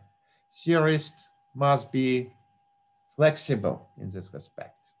here. Theorists must be flexible in this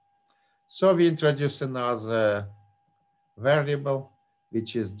respect. So we introduce another variable,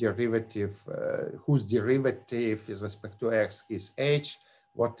 which is derivative, whose derivative with respect to x is h.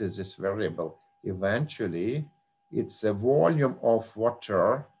 What is this variable? Eventually, it's a volume of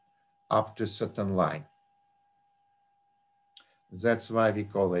water up to a certain line. That's why we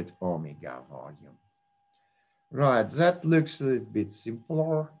call it omega volume. Right, that looks a little bit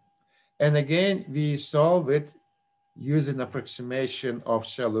simpler. And again, we solve it using approximation of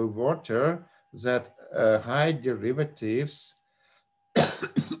shallow water that high derivatives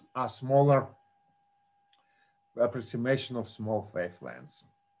are smaller approximation of small wavelengths.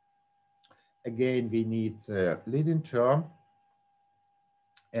 Again, we need leading term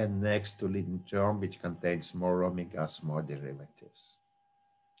and next to leading term, which contains more omegas, more derivatives.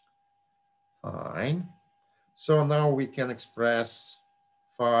 Fine. So now we can express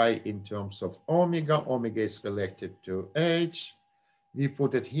phi in terms of omega. Omega is related to h. We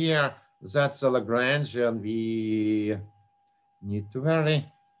put it here. That's a Lagrangian we need to vary.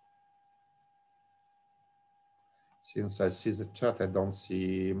 Since I see the chart, I don't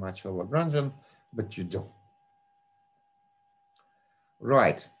see much of Lagrangian, but you do.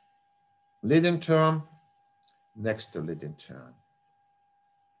 Right. Leading term, next to leading term.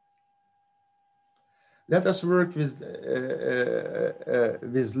 Let us work with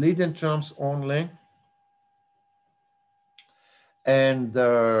leading terms only. And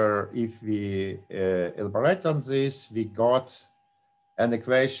if we elaborate on this, we got an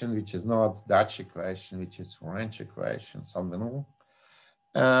equation which is not Dutch equation, which is French equation, something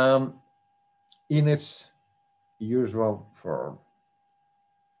in its usual form.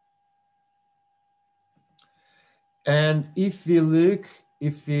 And if we look,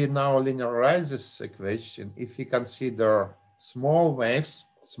 if we now linearize this equation, if we consider small waves,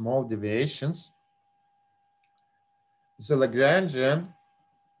 small deviations, the Lagrangian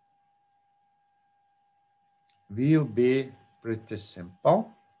will be pretty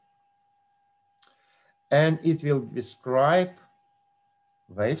simple. And it will describe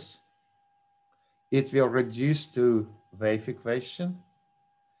waves. It will reduce to wave equation.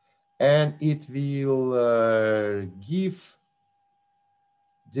 And it will give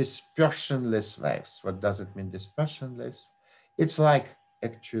dispersionless waves. What does it mean, dispersionless? It's like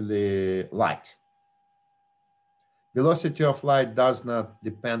actually light. Velocity of light does not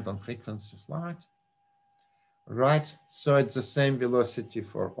depend on frequency of light, right? So it's the same velocity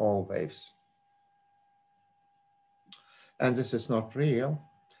for all waves. And this is not real.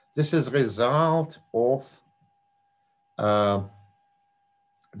 This is result of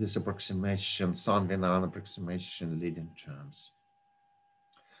this approximation, Sandvinan approximation leading terms.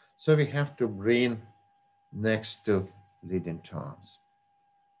 So we have to bring next to leading terms.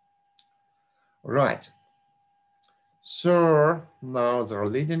 Right. So now there are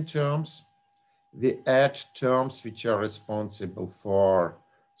leading terms. We add terms which are responsible for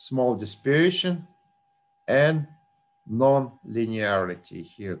small dispersion and non-linearity.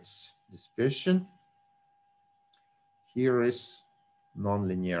 Here it's dispersion. Here is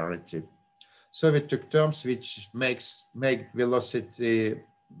non-linearity. So we took terms which make velocity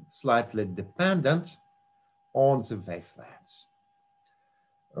slightly dependent on the wavelengths.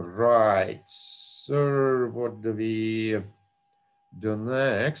 Right, so what do we do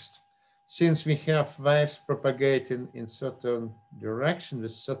next? Since we have waves propagating in certain direction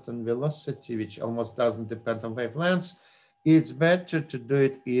with certain velocity, which almost doesn't depend on wavelengths, it's better to do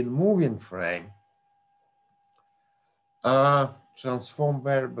it in moving frame. Transform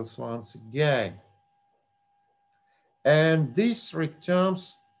variables once again. And this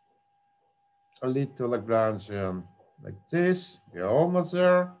returns a little Lagrangian like this. We're almost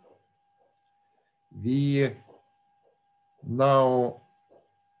there. We now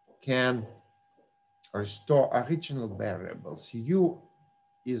can restore original variables. U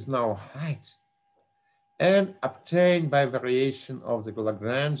is now height and obtain by variation of the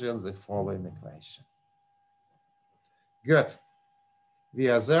Lagrangian the following equation. Good. We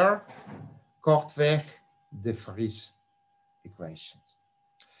are there. Korteweg de Vries equations.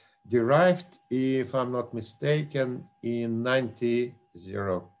 Derived, if I'm not mistaken, in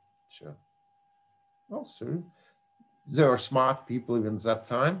 1902. Also, there are smart people even that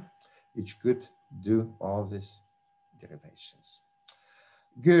time which could do all these derivations.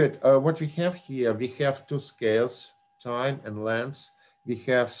 Good. What we have here, we have two scales, time and length. We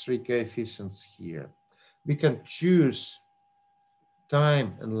have three coefficients here. We can choose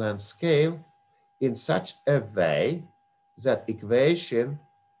time and length scale in such a way that equation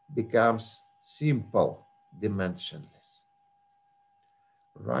becomes simple, dimensionless,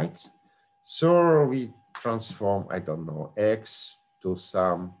 right? So we transform, I don't know, x to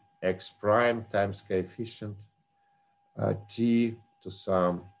some x prime times coefficient, t to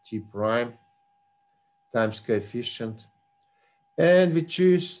some t prime times coefficient. And we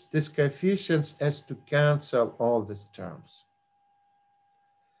choose these coefficients as to cancel all these terms.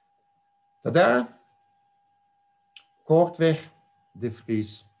 Ta-da! Korteweg de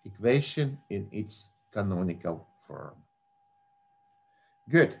Vries equation in its canonical form.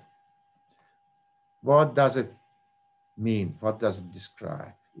 Good. What does it mean? What does it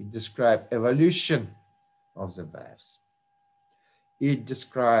describe? It describes evolution of the waves. It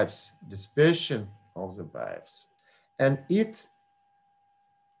describes dispersion of the waves. And it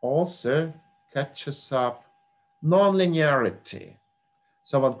also catches up nonlinearity.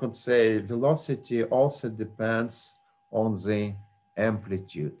 So one could say velocity also depends on the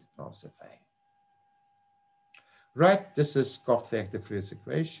amplitude of the wave. Right, this is Korteweg de Vries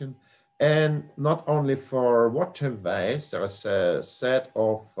equation. And not only for water waves, there is a set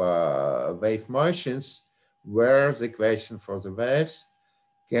of wave motions where the equation for the waves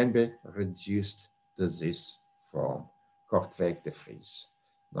can be reduced to this form, Korteweg de Vries.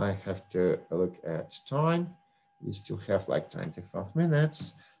 Now I have to look at time. We still have like 25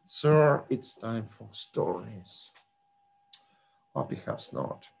 minutes. So it's time for stories. Or perhaps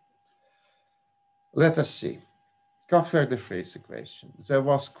not. Let us see. Korteweg de Vries equation. There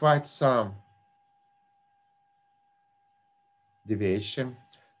was quite some deviation.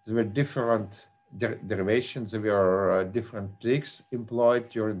 There were different derivations. There were different tricks employed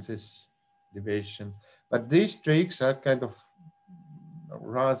during this deviation. But these tricks are kind of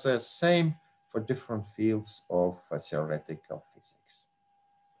rather same for different fields of theoretical physics.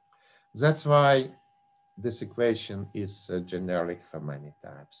 That's why this equation is generic for many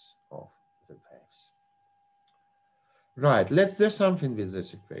types of the waves. Right, let's do something with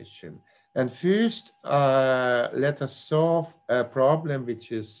this equation. And first, let us solve a problem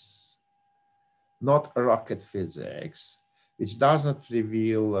which is not rocket physics, which does not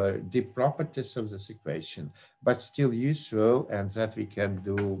reveal deep properties of this equation, but still useful, and that we can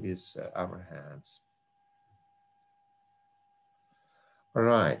do with our hands. All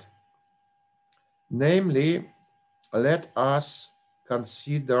right. Namely, let us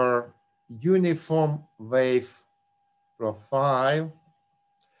consider uniform wave profile.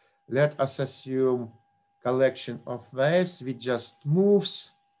 Let us assume collection of waves which just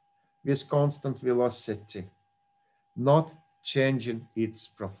moves with constant velocity, not changing its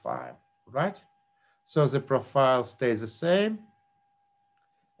profile, right? So the profile stays the same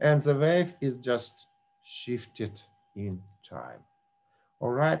and the wave is just shifted in time. All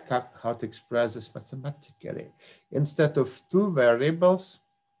right, how to express this mathematically? Instead of two variables,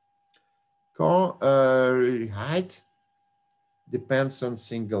 height depends on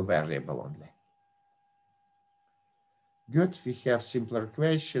single variable only. Good, we have simpler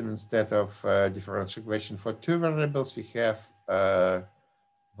equation. Instead of differential equation for 2 variables, we have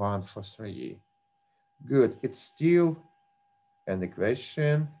 1 for 3. Good, it's still an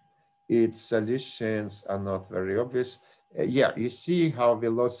equation. Its solutions are not very obvious. Yeah, you see how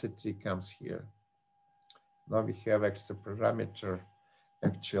velocity comes here. Now we have extra parameter,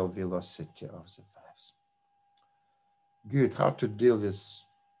 actual velocity of the waves. Good, how to deal with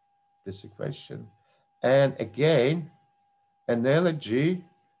this equation? And again, analogy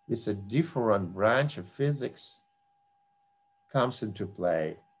with a different branch of physics comes into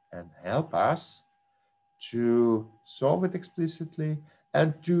play and help us to solve it explicitly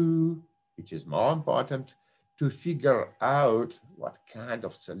and to, which is more important, to figure out what kind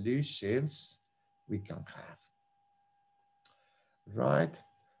of solutions we can have. Right?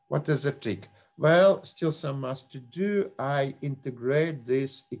 What does it take? Well, still some math to do. I integrate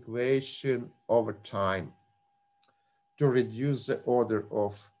this equation over time to reduce the order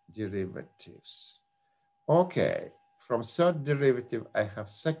of derivatives. Okay, from third derivative, I have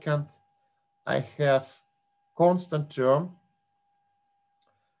second. I have constant term.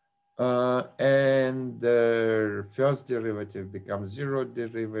 And the first derivative becomes zero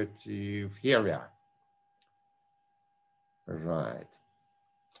derivative. Here we are. Right.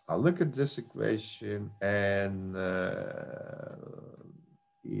 I'll look at this equation and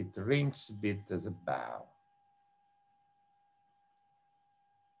it rings a bit as a bell.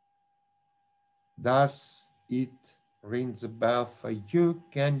 Does it ring the bell for you?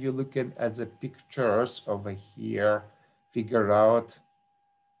 Can you look at the pictures over here, figure out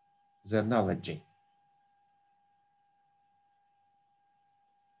the analogy?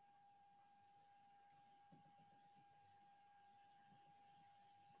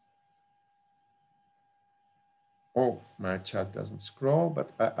 Oh, my chat doesn't scroll,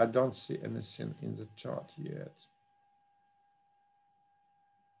 but I don't see anything in the chart yet.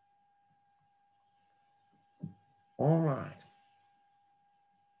 All right.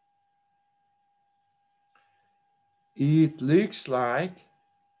 It looks like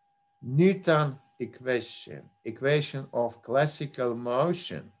Newton equation of classical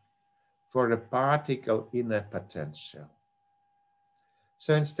motion for a particle in a potential.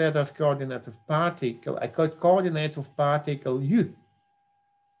 So instead of coordinate of particle, I got coordinate of particle u.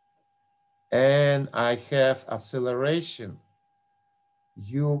 And I have acceleration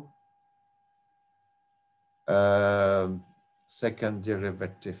u second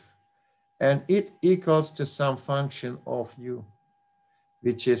derivative. And it equals to some function of u,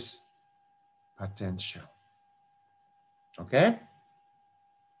 which is potential. Okay?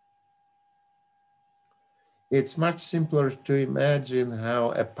 It's much simpler to imagine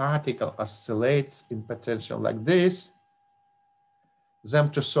how a particle oscillates in potential like this than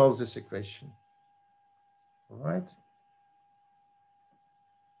to solve this equation. All right?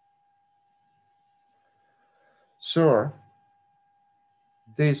 So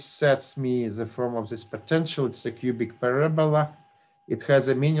this sets me the form of this potential. It's a cubic parabola. It has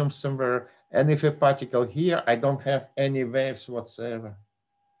a minimum somewhere. And if a particle here, I don't have any waves whatsoever.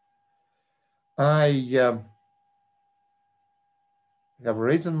 I have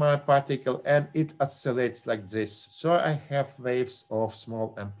risen my particle and it oscillates like this. So I have waves of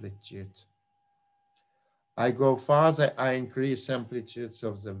small amplitude. I go farther, I increase amplitudes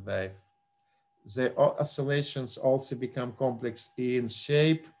of the wave. The oscillations also become complex in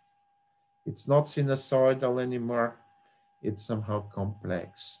shape. It's not sinusoidal anymore. It's somehow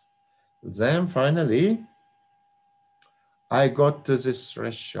complex. Then finally, I got to this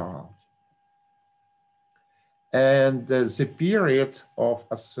threshold. And the period of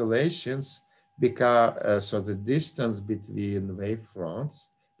oscillations become, so the distance between wavefronts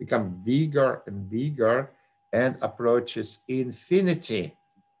become bigger and bigger and approaches infinity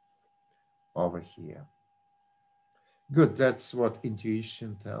over here. Good, that's what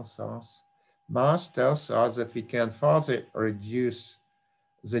intuition tells us. Math tells us that we can further reduce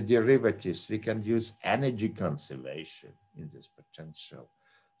the derivatives. We can use energy conservation in this potential.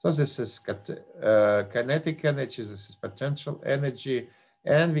 So this is kinetic energy, this is potential energy,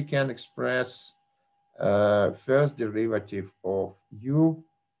 and we can express first derivative of u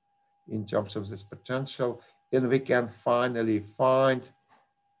in terms of this potential, and we can finally find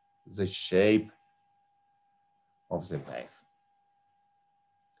the shape of the wave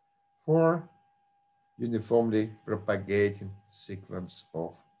for uniformly propagating sequence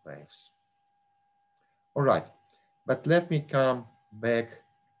of waves. All right, but let me come back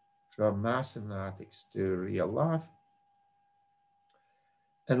from mathematics to real life.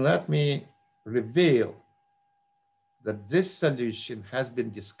 And let me reveal that this solution has been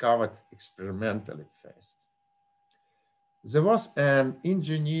discovered experimentally first. There was an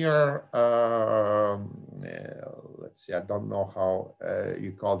engineer, let's see, I don't know how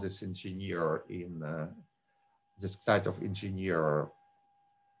you call this engineer in this type of engineer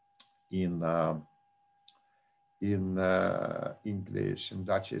in English and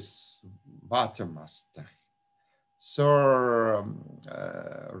Dutch is watermaster. So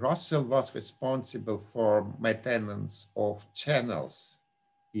Russell was responsible for maintenance of channels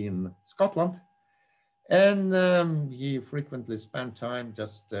in Scotland, and he frequently spent time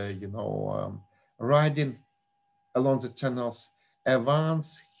just riding along the channels. And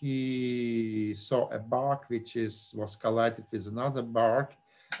once he saw a bark which was collided with another bark,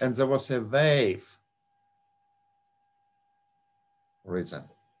 and there was a wave risen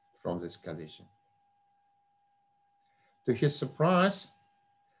from this collision. To his surprise,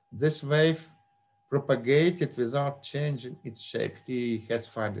 this wave propagated without changing its shape. He has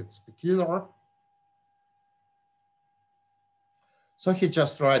found it peculiar. So he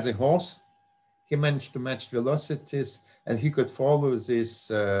just rode the horse. He managed to match velocities, and he could follow this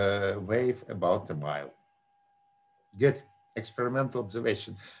wave about a mile. Good experimental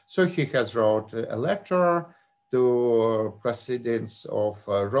observation. So he has wrote a letter to proceedings of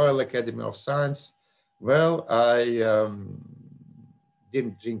Royal Academy of Science. Well, I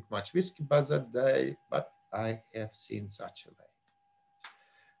didn't drink much whiskey by that day, but I have seen such a way.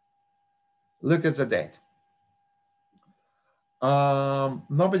 Look at the date.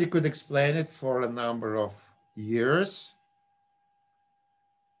 Nobody could explain it for a number of years.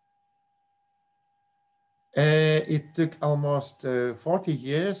 It took almost 40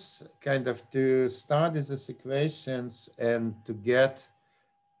 years kind of to study these equations and to get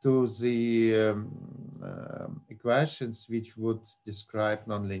to the equations which would describe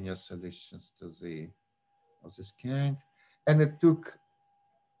nonlinear solutions to of this kind. And it took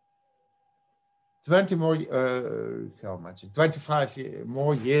 20 more, how much? 25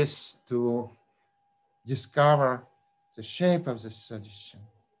 more years to discover the shape of the solution,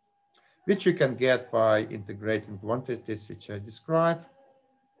 which you can get by integrating quantities which I described.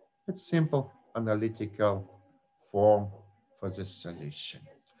 It's simple analytical form for this solution.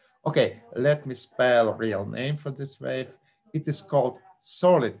 Okay, let me spell a real name for this wave. It is called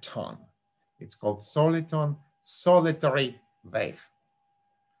soliton. It's called soliton, solitary wave.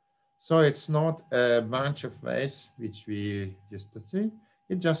 So it's not a bunch of waves which we used to see.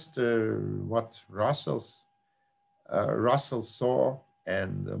 It's just what Russell saw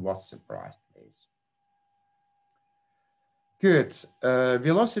and was surprised with. Good.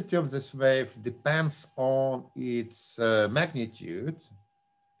 Velocity of this wave depends on its magnitude.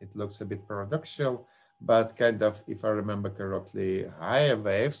 It looks a bit paradoxical, but kind of, if I remember correctly, higher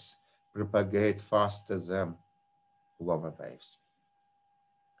waves propagate faster than lower waves.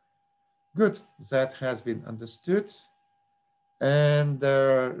 Good, that has been understood. And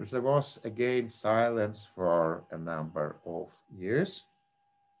there was again silence for a number of years.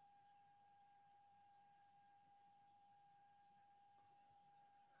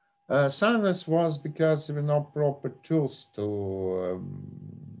 Silence was because there were no proper tools to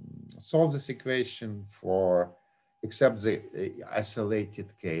solve this equation except the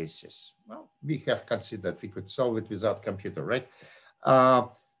isolated cases. Well, we have considered we could solve it without computer, right?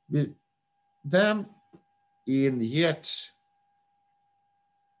 Then in yet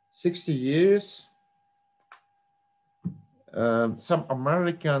 60 years, some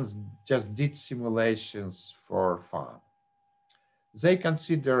Americans just did simulations for fun. They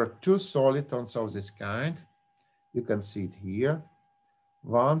consider two solitons of this kind. You can see it here.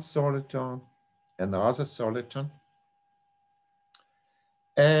 One soliton, another soliton.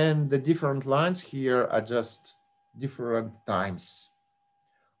 And the different lines here are just different times.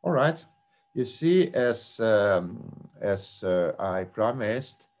 All right. You see, as I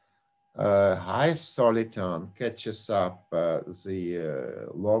promised, highest soliton catches up the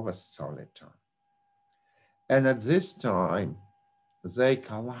lowest soliton. And at this time, they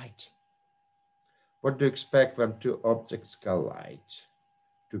collide. What do you expect when two objects collide?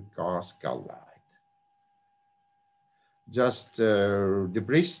 Two cars collide. Just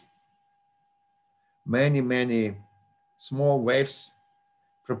debris, many small waves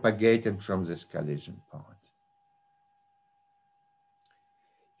propagating from this collision point.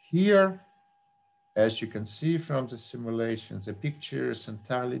 Here, as you can see from the simulation, the picture is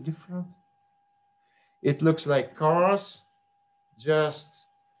entirely different. It looks like cars just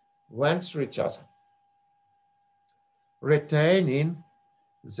went through each other, retaining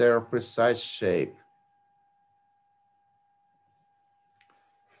their precise shape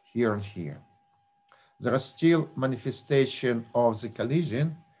here and here. There are still manifestations of the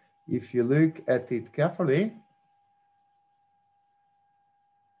collision. If you look at it carefully,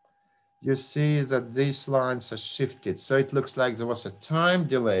 you see that these lines are shifted. So it looks like there was a time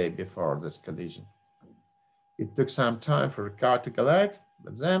delay before this collision. It took some time for the car to collide,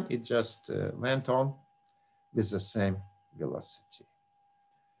 but then it just went on with the same velocity.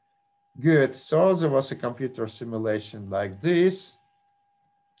 Good, so there was a computer simulation like this,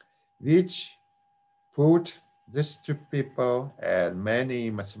 which put these two people and many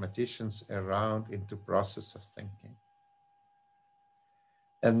mathematicians around into process of thinking.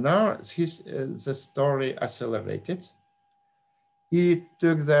 And now the story accelerated. It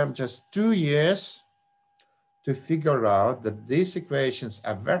took them just 2 years to figure out that these equations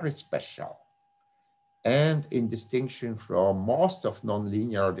are very special. And in distinction from most of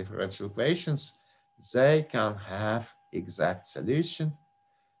nonlinear differential equations, they can have exact solution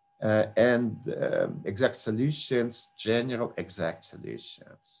exact solutions, general exact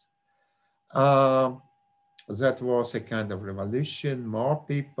solutions. That was a kind of revolution. More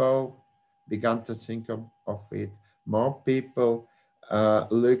people began to think of it. More people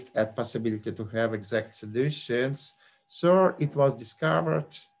looked at possibility to have exact solutions. So it was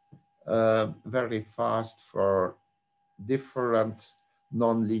discovered very fast for different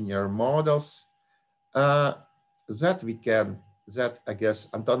nonlinear models that I guess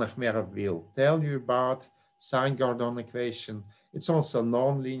Anton Akhmerov will tell you about. Sine-Gordon equation. It's also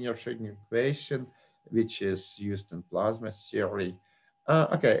nonlinear Schrödinger equation, which is used in plasma theory.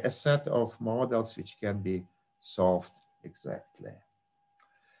 Okay, a set of models which can be solved exactly.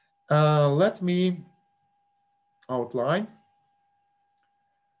 Let me outline.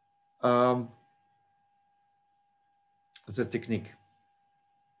 The technique.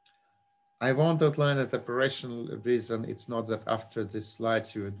 I won't outline an operational reason. It's not that after the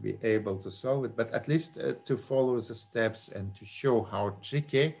slides you would be able to solve it, but at least to follow the steps and to show how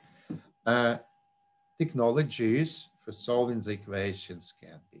tricky technologies for solving the equations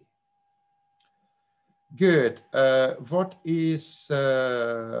can be. Good. What is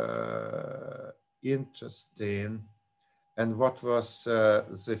interesting and what was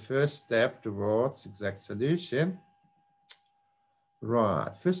the first step towards exact solution? Right.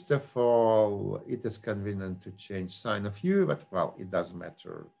 First of all, it is convenient to change sign of u, but well, it doesn't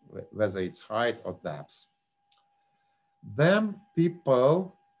matter whether it's height or depth. Then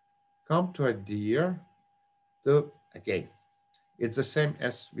people come to idea to, again, it's the same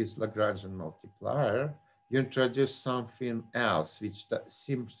as with Lagrangian multiplier. You introduce something else which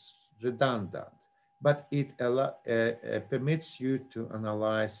seems redundant, but it permits you to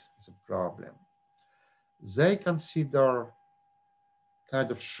analyze the problem. They consider kind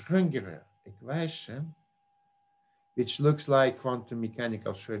of Schrödinger equation, which looks like quantum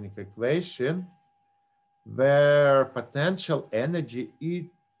mechanical Schrödinger equation, where potential energy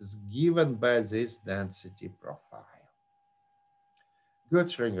is given by this density profile. Good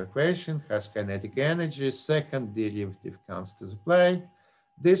Schrödinger equation has kinetic energy. Second derivative comes to the play.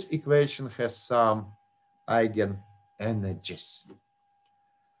 This equation has some eigenenergies.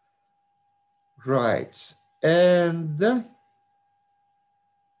 Right, and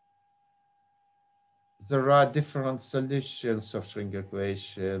there are different solutions of Schrödinger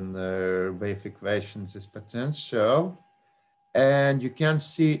equation, wave equations is potential, and you can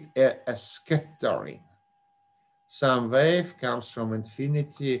see it as scattering. Some wave comes from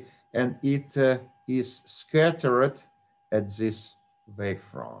infinity and it is scattered at this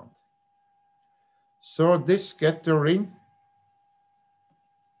wavefront. So this scattering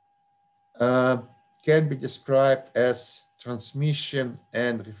can be described as transmission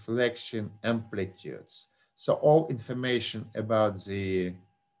and reflection amplitudes. So all information about the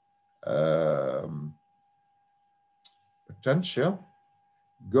potential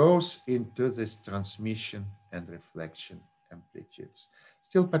goes into this transmission and reflection amplitudes.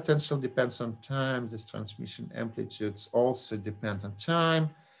 Still, potential depends on time. This transmission amplitudes also depend on time.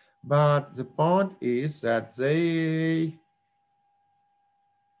 But the point is that they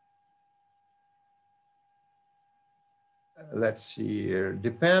let's see here,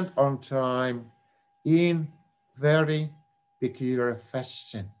 depend on time in very peculiar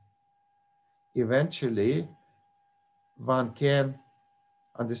fashion. Eventually, one can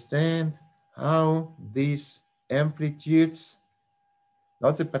understand how these amplitudes,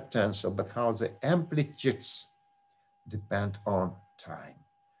 not the potential, but how the amplitudes depend on time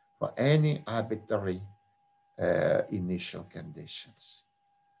for any arbitrary initial conditions.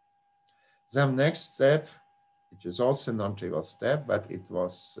 The next step, which is also a non-trivial step, but it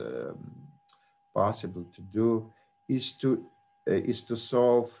was possible to do, is to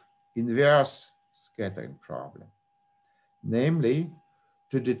solve inverse scattering problem. Namely,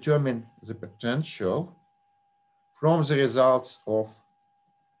 to determine the potential from the results of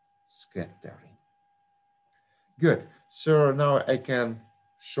scattering. Good. So now I can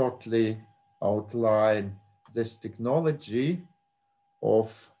shortly outline this technology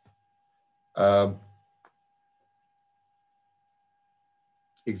of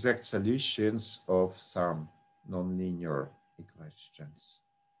exact solutions of some nonlinear equations.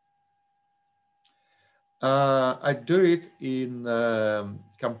 I do it in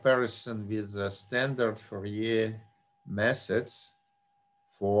comparison with the standard Fourier methods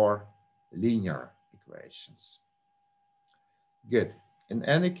for linear equations. Good. In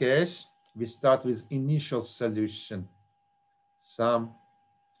any case, we start with initial solution, some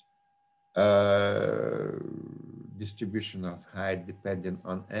distribution of height depending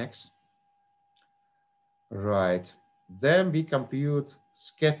on x. Right. Then we compute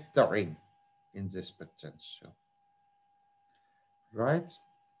scattering in this potential. Right.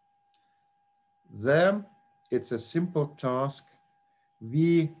 Then it's a simple task.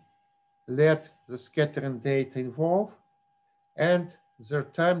 We let the scattering data evolve, and their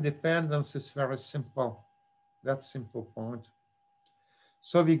time dependence is very simple. That simple point.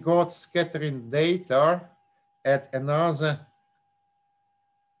 So we got scattering data at another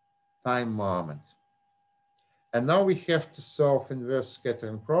time moment. And now we have to solve inverse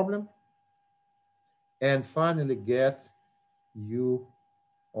scattering problem and finally get u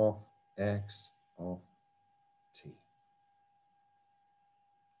of x of t.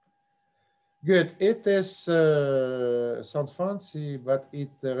 Good. It is sounds fancy, but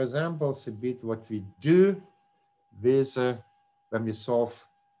it resembles a bit what we do with when we solve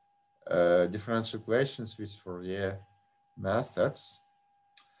differential equations with Fourier methods.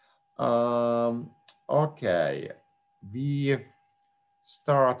 Okay, we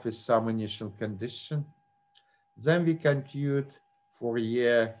start with some initial condition. Then we compute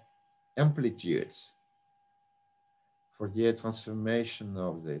Fourier amplitudes, Fourier transformation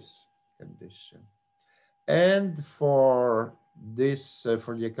of this condition. And for this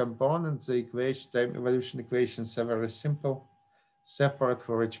Fourier component, the time evolution equations are very simple. Separate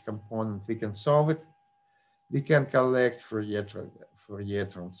for each component, we can solve it. We can collect Fourier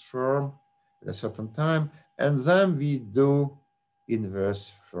transform at a certain time, and then we do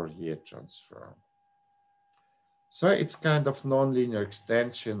inverse Fourier transform. So it's kind of nonlinear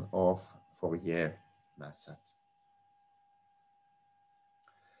extension of Fourier method.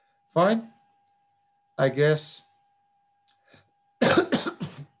 Fine. I guess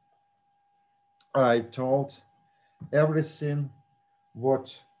I told everything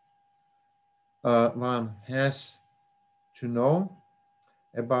what one has to know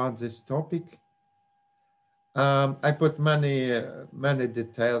about this topic. I put many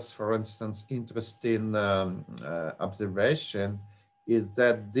details. For instance, interesting observation is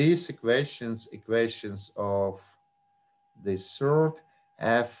that these equations of this sort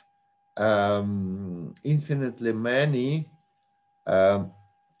have infinitely many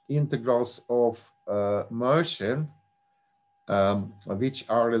integrals of motion which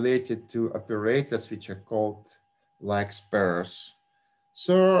are related to operators which are called like spares.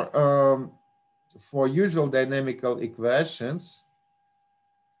 So for usual dynamical equations,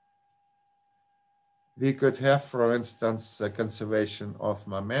 we could have, for instance, a conservation of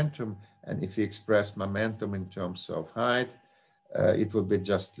momentum. And if we express momentum in terms of height, it would be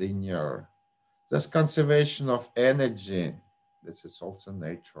just linear. This conservation of energy, this is also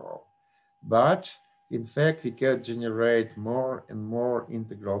natural. But in fact, we can generate more and more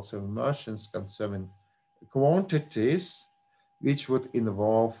integrals of motions concerning quantities, which would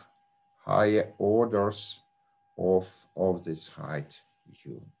involve higher orders of this height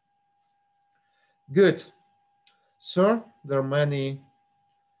u. Good. So there are many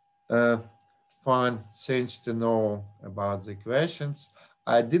fun things to know about the equations.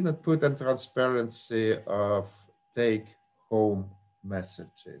 I did not put in transparency of take-home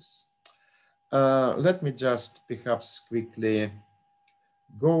messages. Let me just perhaps quickly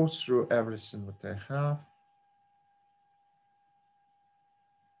go through everything that I have.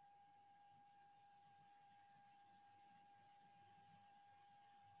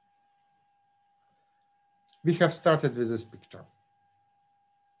 We have started with this picture.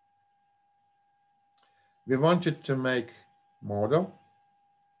 We wanted to make model.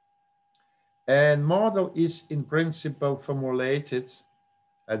 And model is in principle formulated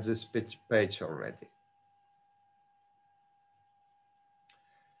at this page already.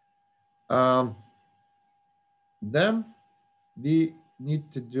 Then we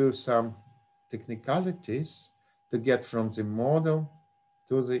need to do some technicalities to get from the model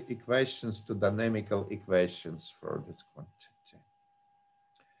to the equations to dynamical equations for this quantity.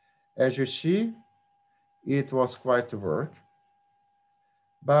 As you see, it was quite a work.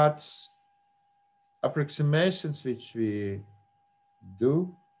 But approximations which we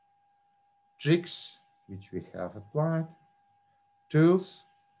do, tricks which we have applied, tools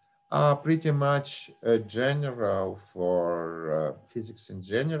are pretty much general for physics in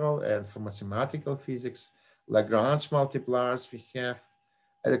general and for mathematical physics. Lagrange multipliers we have,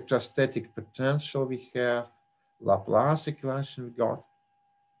 electrostatic potential we have, Laplace equation we got,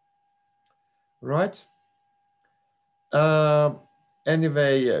 right?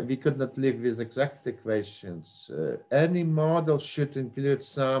 Anyway, we could not live with exact equations. Any model should include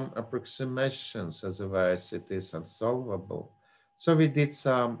some approximations, otherwise it is unsolvable. So we did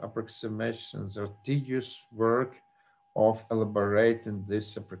some approximations or tedious work of elaborating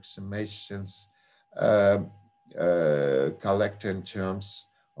these approximations, collecting terms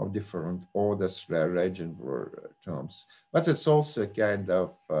of different orders, region terms. But it's also a kind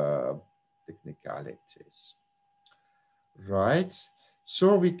of technicalities. Right.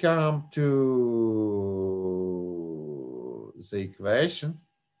 So we come to the equation,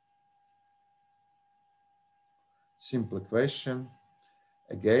 simple equation,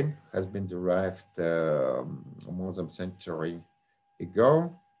 again, has been derived more than a century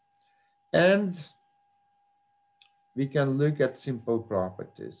ago. And we can look at simple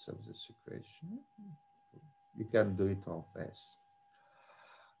properties of this equation. You can do it always.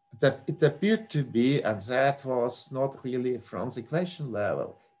 It appeared to be, and that was not really from the equation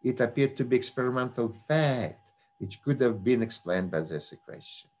level, it appeared to be experimental fact, which could have been explained by this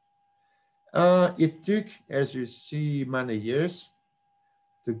equation. It took, as you see, many years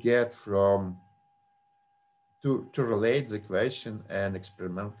to get from, to relate the equation and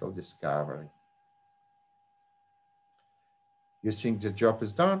experimental discovery. You think the job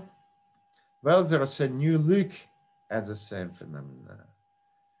is done? Well, there is a new look at the same phenomena.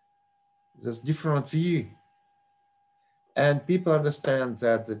 There's different view. And people understand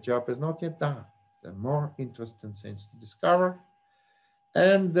that the job is not yet done. There are more interesting things to discover.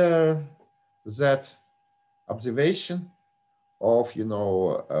 And that observation of,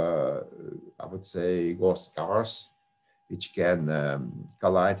 I would say, ghost cars, which can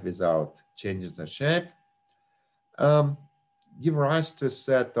collide without changing their shape, give rise to a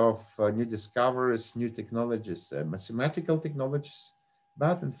set of new discoveries, new technologies, mathematical technologies,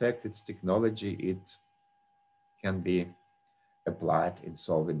 but in fact, it's technology. It can be applied in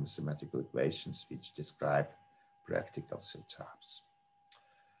solving mathematical equations which describe practical setups.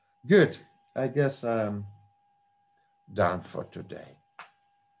 Good. I guess I'm done for today.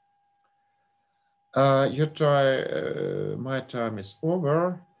 My time is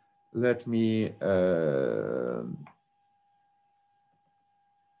over. Let me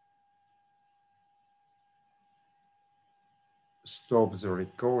stop the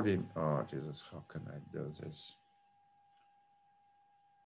recording. Oh, Jesus, how can I do this?